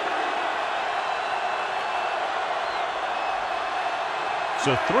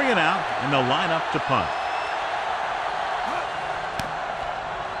 So 3 and out, and they'll line up to punt.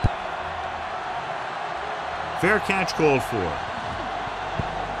 Fair catch called for.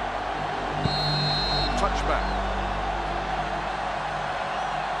 Touchback.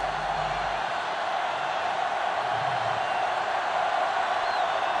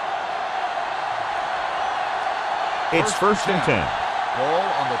 It's 1st and 10. Ball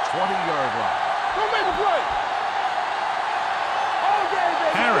on the 20-yard line. Don't make a play. All day,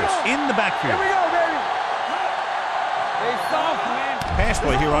 baby. Harris in the backfield. Here we go, baby. They soft, man. Pass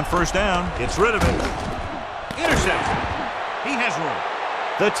play here on 1st down. Gets rid of it. Interception. He has room.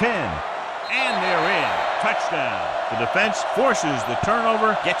 The 10. And they're in. Touchdown. The defense forces the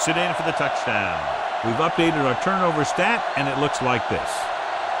turnover, gets it in for the touchdown. We've updated our turnover stat, and it looks like this.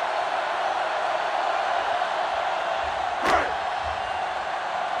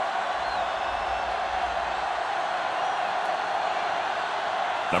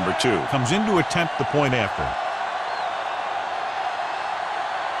 Number 2 comes in to attempt the point after.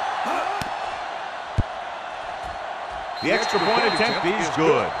 The extra point attempt is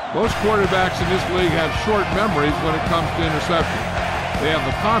good. Most quarterbacks in this league have short memories when it comes to interception. They have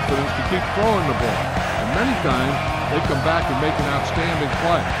the confidence to keep throwing the ball, and many times they come back and make an outstanding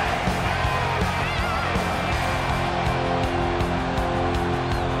play.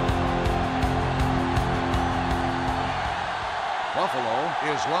 Buffalo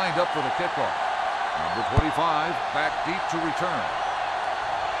is lined up for the kickoff. Number 25 back deep to return.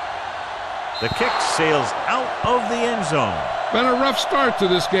 The kick sails out of the end zone. Been a rough start to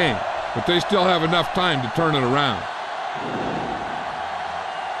this game, but they still have enough time to turn it around.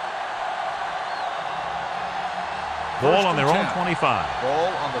 Ball on their own 25. Ball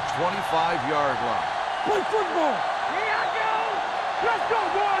on the 25-yard line. Play football. Here I go. Let's go,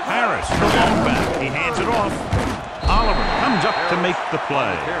 boys. Harris, the long back. He hands it off. Oliver comes up to make the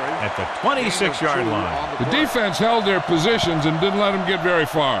play at the 26-yard line. The defense held their positions and didn't let them get very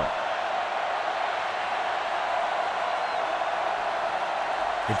far.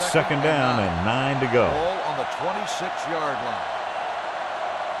 It's second down and 9 to go. Ball on the 26-yard line.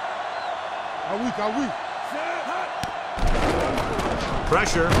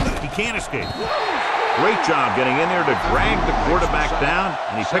 Pressure. He can't escape. Great job getting in there to drag the quarterback down,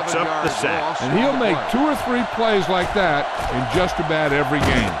 and he picks up the sack. And he'll make 2 or 3 plays like that in just about every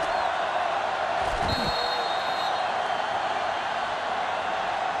game.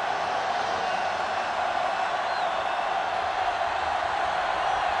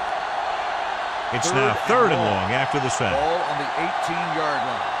 It's now third and long after the sack. Ball on the 18-yard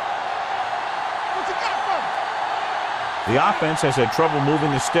line. The offense has had trouble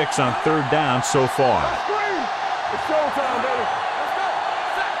moving the sticks on third down so far. It's showtime, baby. Let's go.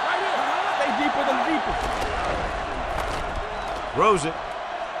 Right here. Stay deeper than deeper. Throws it.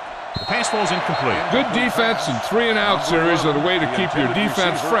 The pass falls incomplete. Good defense and 3-and-out series are the way to keep your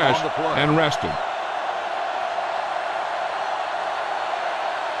defense fresh and rested.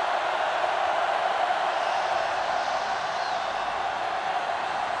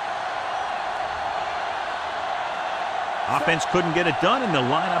 Offense couldn't get it done, and they'll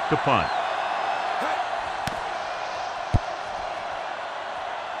line up to punt.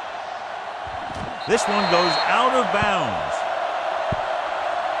 This one goes out of bounds.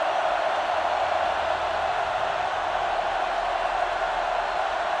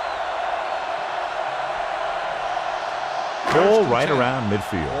 Ball right around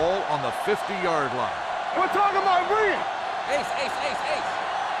midfield. Ball on the 50-yard line. We're talking about bringing. Ace.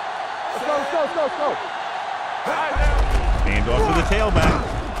 Let's go. All right, now. Hand off to the tailback.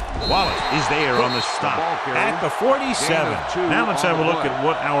 Wallace is there on the stop at the 47. Now let's have a look at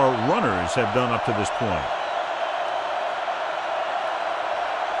what our runners have done up to this point.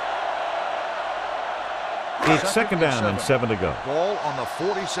 It's second down and 7 to go. Ball on the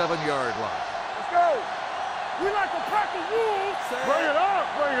 47-yard line. Let's go. We like to practice rules. Bring it up.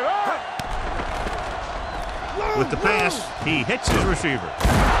 With the pass, he hits his receiver.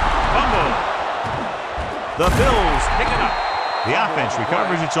 Fumble. The Bills pick it up. The offense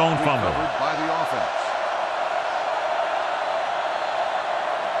recovers its own fumble. Recovered by the offense.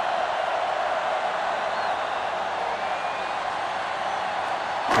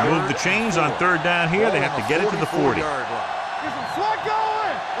 To move the chains on third down here, they have to get it to the 40. Get some slug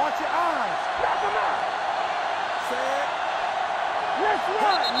going. Watch your eyes. Knock him out. Let's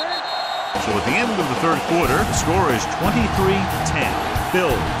run, man. So at the end of the third quarter, the score is 23-10.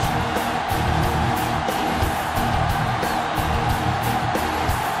 Bills.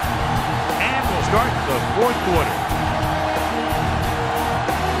 And we'll start the fourth quarter.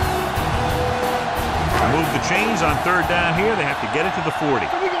 To move the chains on third down here, they have to get it to the 40.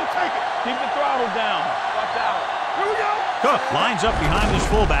 So we gonna take it. Keep the throttle down. Watch out. Here we go. Cook lines up behind his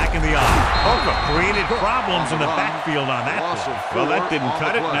fullback in the eye. Cook created problems in the backfield on that play. Well, that didn't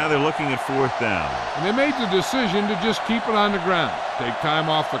cut it. Now they're looking at fourth down. And they made the decision to just keep it on the ground. Take time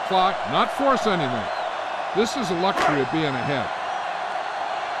off the clock, not force anything. This is a luxury of being ahead.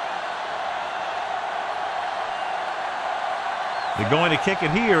 They're going to kick it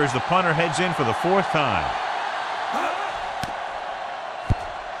here as the punter heads in for the fourth time.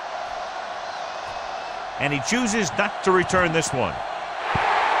 And he chooses not to return this one.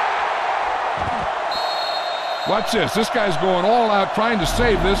 Watch this. This guy's going all out trying to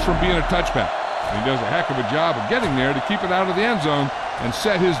save this from being a touchback. He does a heck of a job of getting there to keep it out of the end zone and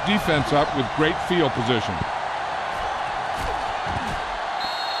set his defense up with great field position.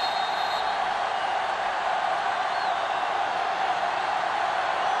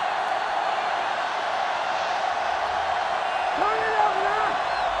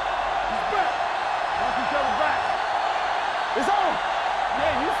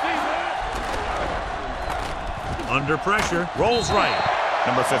 Under pressure, rolls right.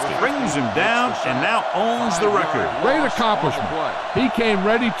 Number 50 brings him down and now owns the record. Great accomplishment. He came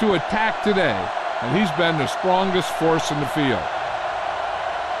ready to attack today, and he's been the strongest force in the field.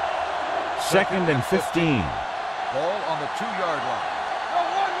 Second and 15. Ball on the 2-yard line.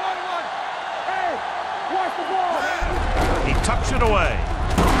 One. Hey, watch the ball. He tucks it away.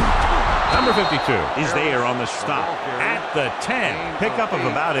 Number 52 is there on the stop at the 10. Pickup of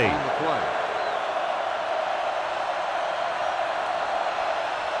about 8.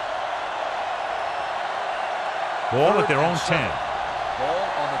 Ball at their own 10. Ball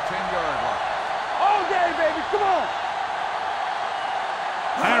on the 10-yard line. All day, baby. Come on.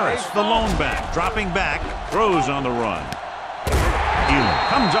 Harris, the lone back, dropping back, throws on the run. Elam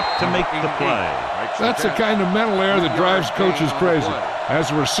comes up to make the play. That's the kind of mental error that drives coaches crazy.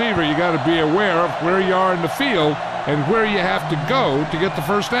 As a receiver, you got to be aware of where you are in the field and where you have to go to get the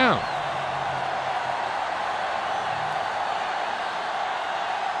first down.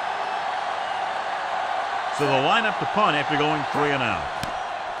 So they'll line up to punt after going 3 and out.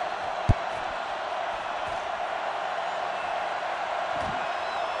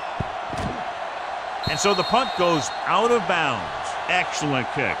 And so the punt goes out of bounds. Excellent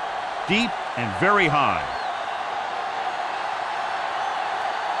kick. Deep and very high.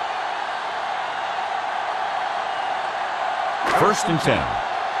 First and 10.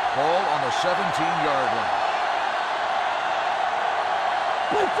 Ball on the 17-yard line.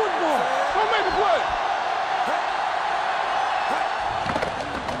 Play football. Don't make the play.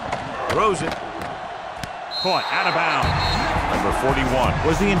 Throws it. Caught out of bounds. Number 41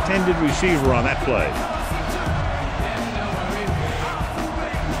 was the intended receiver on that play.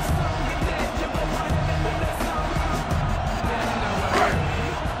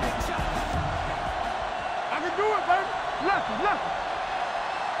 I can do it, baby. Left.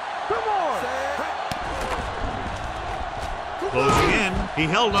 Come on. Closing in. He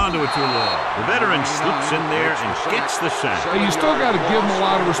held on to it too long. The veteran slips in there and gets the sack. Hey, you still got to give him a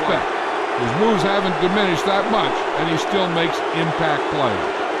lot of respect. His moves haven't diminished that much, and he still makes impact plays.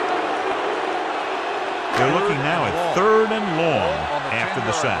 They're looking now at 3rd and long after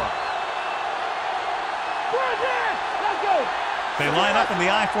the sack. Let's go. They line up in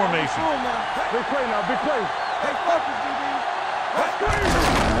the I formation. Big play now, big play. Hey, focus, DB. Let's go.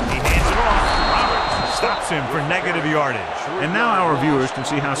 He hands it off. Roberts stops him for negative yardage. And now our viewers can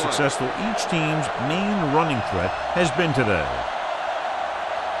see how successful each team's main running threat has been today.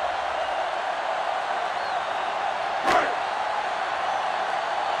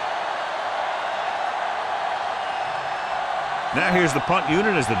 Now here's the punt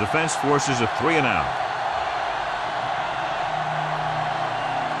unit as the defense forces a 3 and out.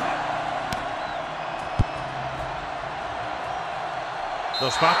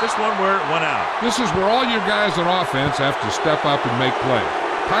 They'll spot this one where it went out. This is where all your guys on offense have to step up and make plays.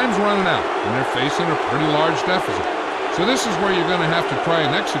 Time's running out, and they're facing a pretty large deficit. So this is where you're going to have to try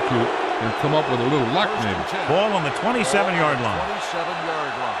and execute and come up with a little luck maybe. Ball on the 27-yard line.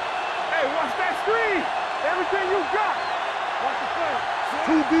 27-yard line. Hey, watch that screen. Everything you got. Watch the play.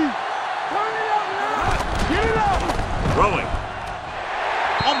 Too deep. Turn it up now. Get it up. Throwing.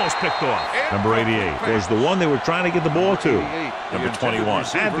 Almost picked off. Number 88 was the one they were trying to get the ball to. Number 21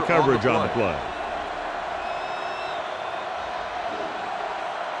 had the coverage on the play.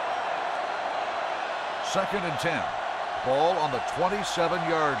 Second and 10. Ball on the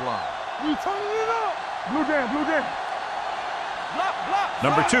 27-yard line. We turning it up. Blue jam. Block.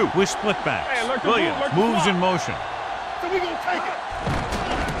 Number 2 with split backs. Hey, like Williams moves in motion. So we gonna take it.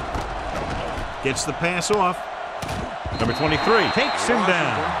 Gets the pass off. Number 23 takes him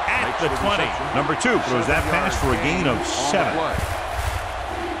down at the 20. Number 2 throws that pass for a gain of 7.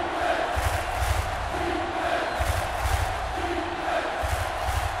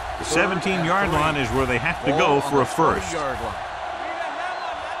 The 17-yard line is where they have to go for a first.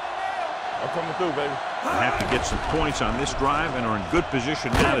 I'm coming through, baby. They have to get some points on this drive and are in good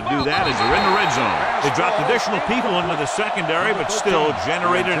position now to do that as they're in the red zone. They dropped additional people into the secondary, but still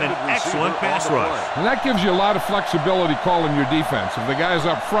generated an excellent pass rush. And that gives you a lot of flexibility calling your defense. If the guys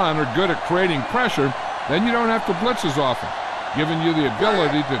up front are good at creating pressure, then you don't have to blitz as often, giving you the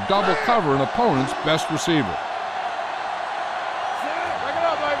ability to double cover an opponent's best receiver. Back it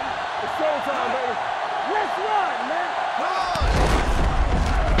up, baby. It's showtime, baby. Let's run, man.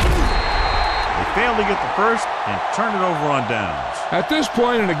 Failed to get the first and turn it over on downs. At this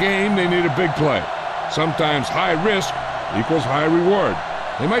point in the game, they need a big play. Sometimes high risk equals high reward.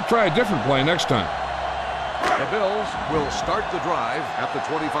 They might try a different play next time. The Bills will start the drive at the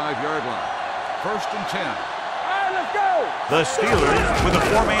 25-yard line. First and 10. All right, let's go. The Steelers with a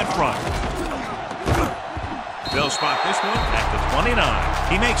 4-man front. They'll spot this one at the 29.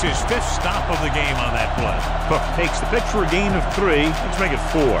 He makes his 5th stop of the game on that play. Cook takes the pitch for a gain of 3. Let's make it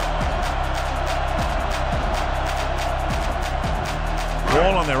 4.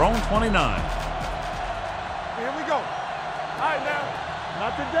 Ball on their own 29. Here we go. All right, now.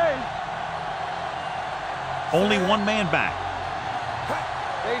 Not today. Only 1 man back.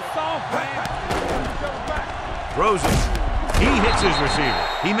 They soft, man. Throws it. He hits his receiver.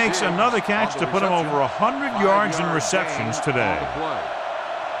 He makes another catch to put him over 100 yards in receptions today.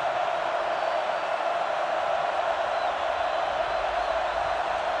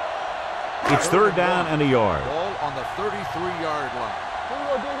 It's 3rd down and a yard. Ball on the 33-yard line.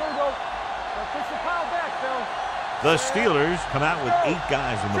 Here we go. Now push the pile back, Phil. The Steelers come out with 8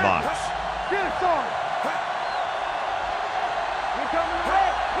 guys in the box. Get it started. You're coming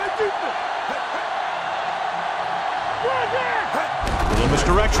around. Play defense. A little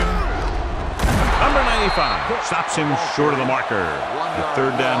misdirection. Number 95 stops him short of the marker. The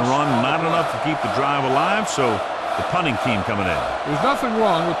third down run, not enough to keep the drive alive, so the punting team coming in. There's nothing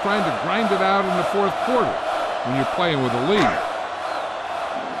wrong with trying to grind it out in the fourth quarter when you're playing with a lead.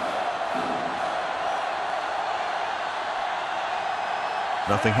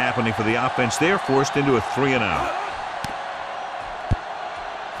 Nothing happening for the offense there, forced into a 3-and-out.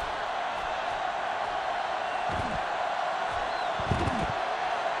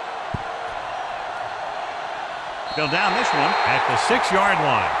 Fell down this one at the 6-yard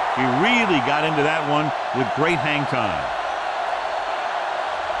line. He really got into that one with great hang time.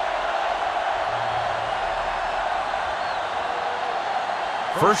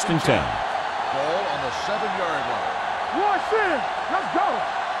 First and 10. Ball on the 7-yard line. Watch this. Let's go.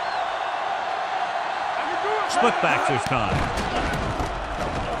 I can do it. Split back this time.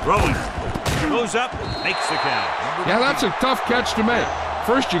 Rolling. Goes up. Makes the catch. Yeah, that's a tough catch to make.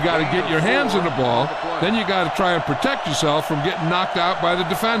 First, you got to get your hands on the ball. Then you got to try and protect yourself from getting knocked out by the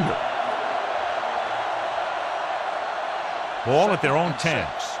defender. Ball at their own 10.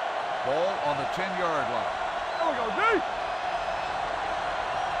 Ball on the 10-yard line. There we go, D.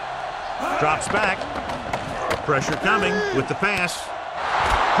 Drops back. Pressure coming with the pass.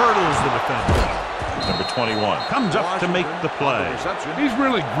 Hurdles the defender. Number 21 comes up to make the play. He's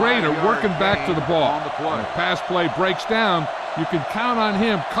really great at working back to the ball. When the pass play breaks down, you can count on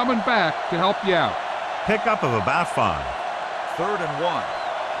him coming back to help you out. Pickup of about 5. 3rd and 1.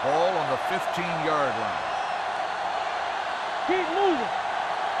 Ball on the 15-yard line. Keep moving.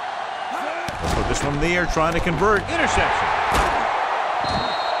 Let's put this one in the air, trying to convert. Interception.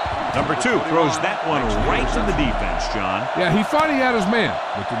 Number 2 throws that one right to the defense, John. Yeah, he thought he had his man,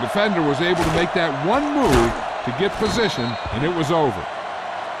 but the defender was able to make that one move to get position, and it was over.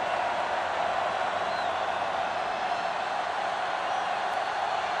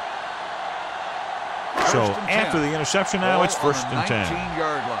 So after the interception now, it's first and 10.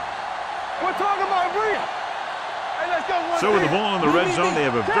 19-yard line. We're talking about Bria. Hey, let's go. So with the ball in the red zone, they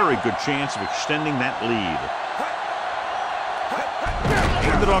have a very good chance of extending that lead.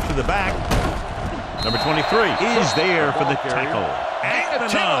 Hand it off to the back. Number 23 is there for the tackle. At the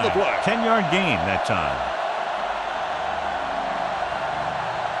 9. 10-yard gain that time.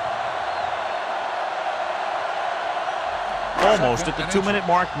 Almost at the 2-minute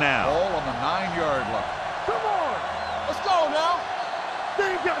mark now. Ball on the 9-yard line. Come on. Let's go now.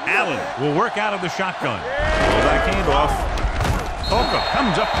 Allen will work out of the shotgun. Well, that handoff. Oka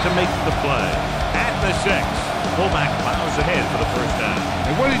comes up to make the play. At the 6. Fullback plows ahead for the first down.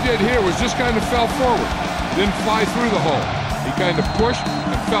 And what he did here was just kind of fell forward. Didn't fly through the hole. He kind of pushed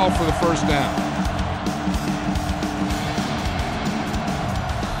and fell for the first down.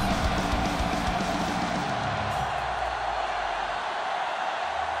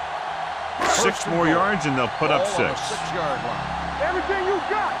 Six more yards and they'll put up 6. 6-yard line. Everything you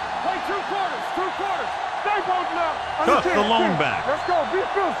got. Play 2 quarters. 2 quarters. Stay bolting up. Cook, the lone back. Let's go. Be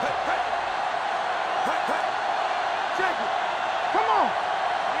through. Check it. Come on.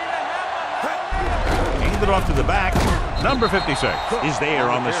 Hand it off to the back. Number 56 is there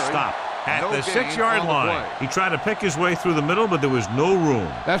on the stop at the 6-yard line. He tried to pick his way through the middle, but there was no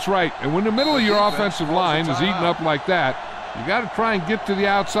room. That's right. And when the middle of your offensive line is eaten up like that, you got to try and get to the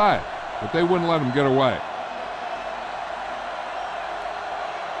outside. But they wouldn't let him get away.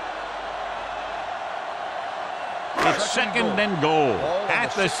 It's second and goal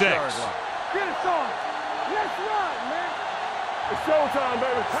at the 6. Get it started. Let's run, man. It's showtime,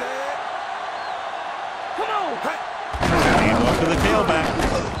 baby. Come on. Hand off to the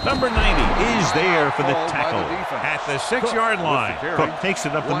tailback. Number 90 is there for the tackle at the 6-yard line. Cook takes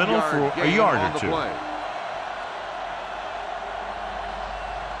it up the middle for a yard or 2.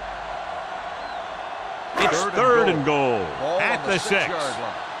 It's 3rd and goal at the 6.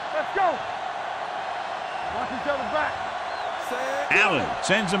 Let's go. Watch each other back. Allen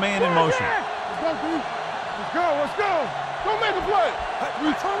sends a man in motion. Let's go, dude. Let's go. Let's go. Don't make a play.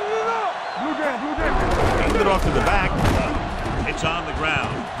 We turning it up. Blue down. Blue down. Hand it off to the back. It's on the ground.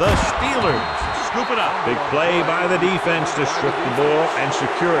 The Steelers scoop it up. Big play by the defense to strip the ball and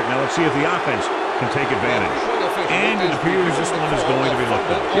secure it. Now let's see if the offense can take advantage. And it appears this one is going to be looked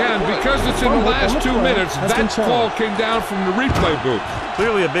at. Yeah, and because it's in the last 2 minutes, that call came down from the replay booth.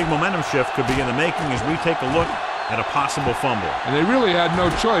 Clearly a big momentum shift could be in the making as we take a look at a possible fumble. And they really had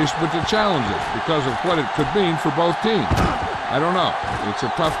no choice but to challenge it because of what it could mean for both teams. I don't know. It's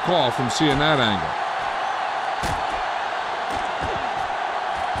a tough call from seeing that angle.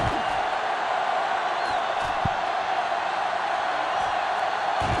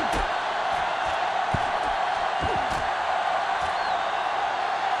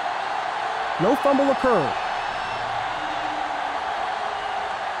 No fumble occurred.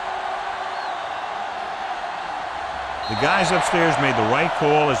 The guys upstairs made the right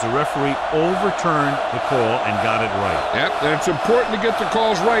call as the referee overturned the call and got it right. Yep, and it's important to get the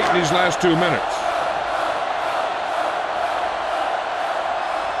calls right in these last 2 minutes.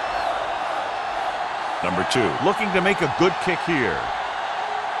 Number 2, looking to make a good kick here.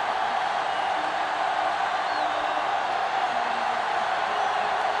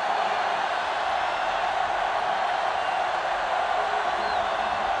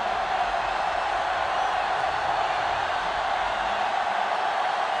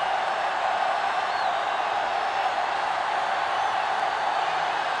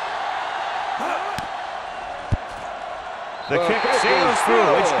 The kick sails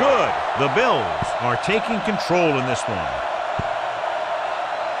through. It's good. The Bills are taking control in this one.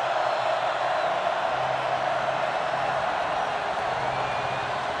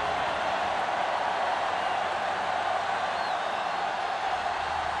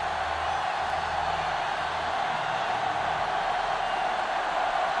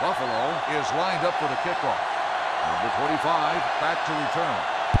 Buffalo is lined up for the kickoff. Number 25 back to return.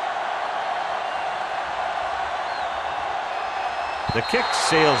 The kick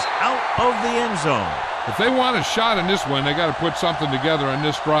sails out of the end zone. If they want a shot in this one, they got to put something together on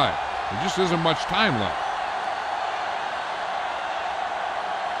this drive. There just isn't much time left.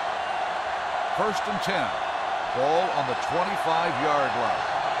 1st and 10. Ball on the 25-yard line.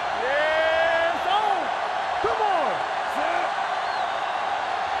 Yes, on. Come on.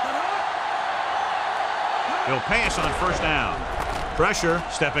 He'll pass on 1st down. Pressure,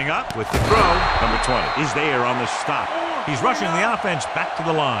 stepping up with the throw. Number 20 is there on the stop. He's rushing the offense back to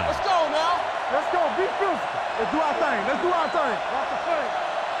the line. Let's go now. Let's go. Be physical. Let's do our thing. Let's do our thing.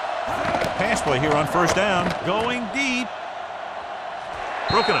 Pass play here on 1st down. Going deep.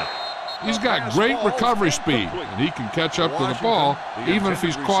 Broken up. He's got great recovery speed, and he can catch up to the ball even if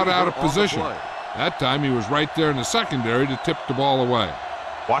he's caught out of position. That time he was right there in the secondary to tip the ball away.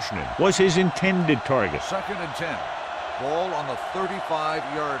 Washington was his intended target. 2nd and 10. Ball on the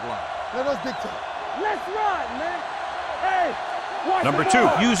 35-yard line. Let us dictate. Let's run, man. Hey, watch Number the 2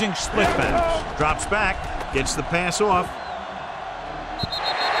 ball. using split backs. Drops back. Gets the pass off.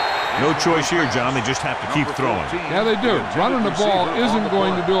 No choice here, John. They just have to keep throwing. Yeah, they do. Running the ball isn't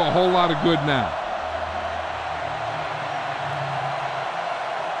going to do a whole lot of good now.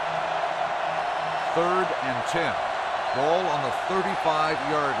 3rd and 10. Ball on the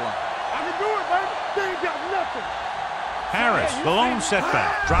 35-yard line. I can do it, baby. They ain't got nothing. Harris, the lone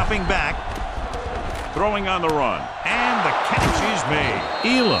setback. Dropping back. Throwing on the run. And the catch is made.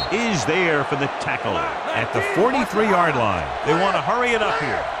 Elam is there for the tackle at the 43-yard line. They want to hurry it up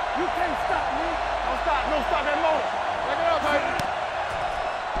here. You can't stop me. Don't stop that motor. Back it up, baby.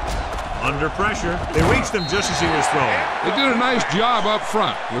 Under pressure. They reached him just as he was throwing. They did a nice job up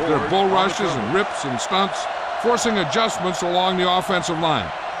front with their bull rushes and rips and stunts, forcing adjustments along the offensive line.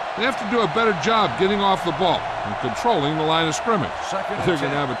 They have to do a better job getting off the ball and controlling the line of scrimmage. They're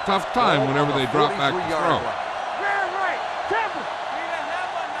going to have a tough time whenever they drop back to throw. Very right. Temple.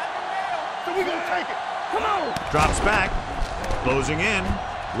 So we going to take it. Come on. Drops back. Closing in.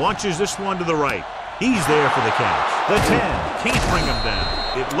 Launches this one to the right. He's there for the catch. The 10 can't bring him down.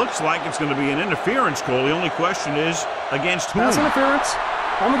 It looks like it's going to be an interference call. The only question is against whom? Pass interference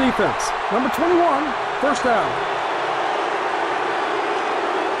on the defense. Number 21, 1st down.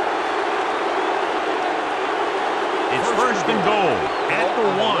 It's 1st and goal at the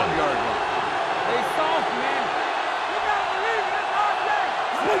 1. They soft, man. You got to believe it. It's our day.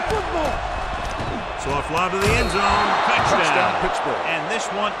 Play football. Soft lob to the end zone. Touchdown. Touchdown, Pittsburgh. And this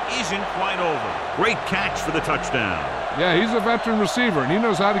one isn't quite over. Great catch for the touchdown. Yeah, he's a veteran receiver, and he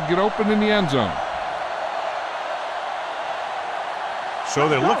knows how to get open in the end zone. So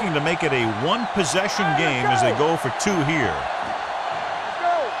they're looking to make it a one-possession game as they go for 2 here. Let's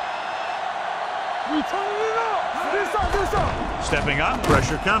go. We turning it up. This up. Stepping up,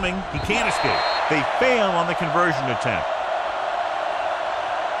 pressure coming. He can't escape. They fail on the conversion attempt.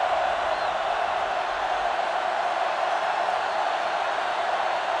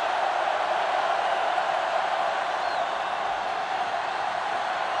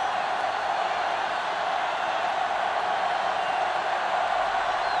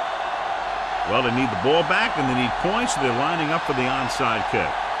 Well, they need the ball back and they need points, so they're lining up for the onside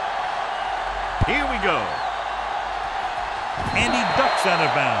kick. Here we go. And he ducks out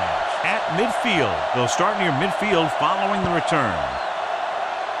of bounds at midfield. They'll start near midfield following the return.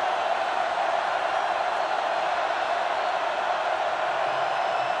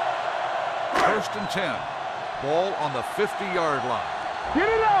 First and 10. Ball on the 50-yard line. Get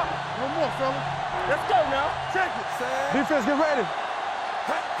it up. One more, fellas. Let's go now. Check it. Defense, get ready.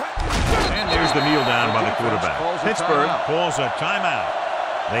 And there's the kneel down by the quarterback. Pittsburgh calls a timeout.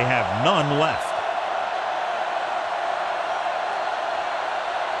 They have none left.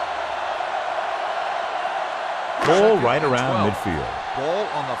 Ball right around midfield. Ball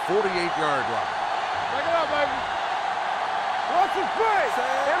on the 48-yard line. Back it up, baby. Watch this play.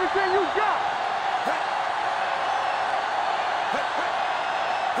 Everything you got.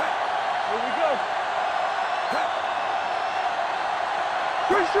 Here we go.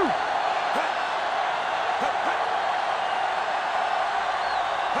 Quick shoot.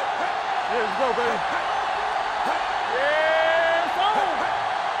 Here we go, baby. Yeah, it's on.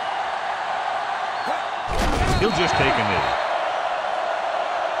 He'll just take a knee.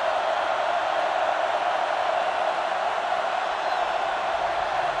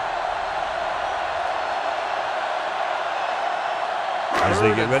 As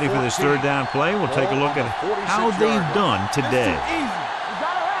they get ready for this third down play, we'll take a look at how they've done today. Easy. You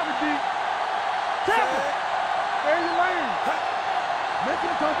gotta have it, D. Tap it. Stay in your lane. Make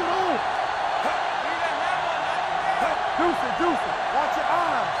him come through. Deuce it, deuce it. Watch your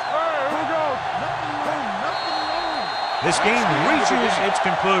eyes. Here we go. Nothing wrong, nothing wrong. This game reaches its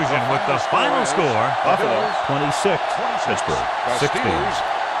conclusion with the final score, Buffalo 26, Pittsburgh 16.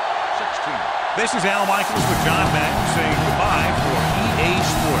 This is Al Michaels with John Madden saying goodbye for EA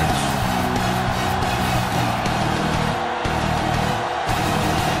Sports.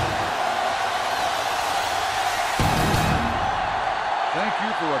 Thank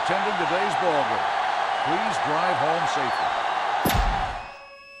you for attending today's ballgame. Please drive home safely.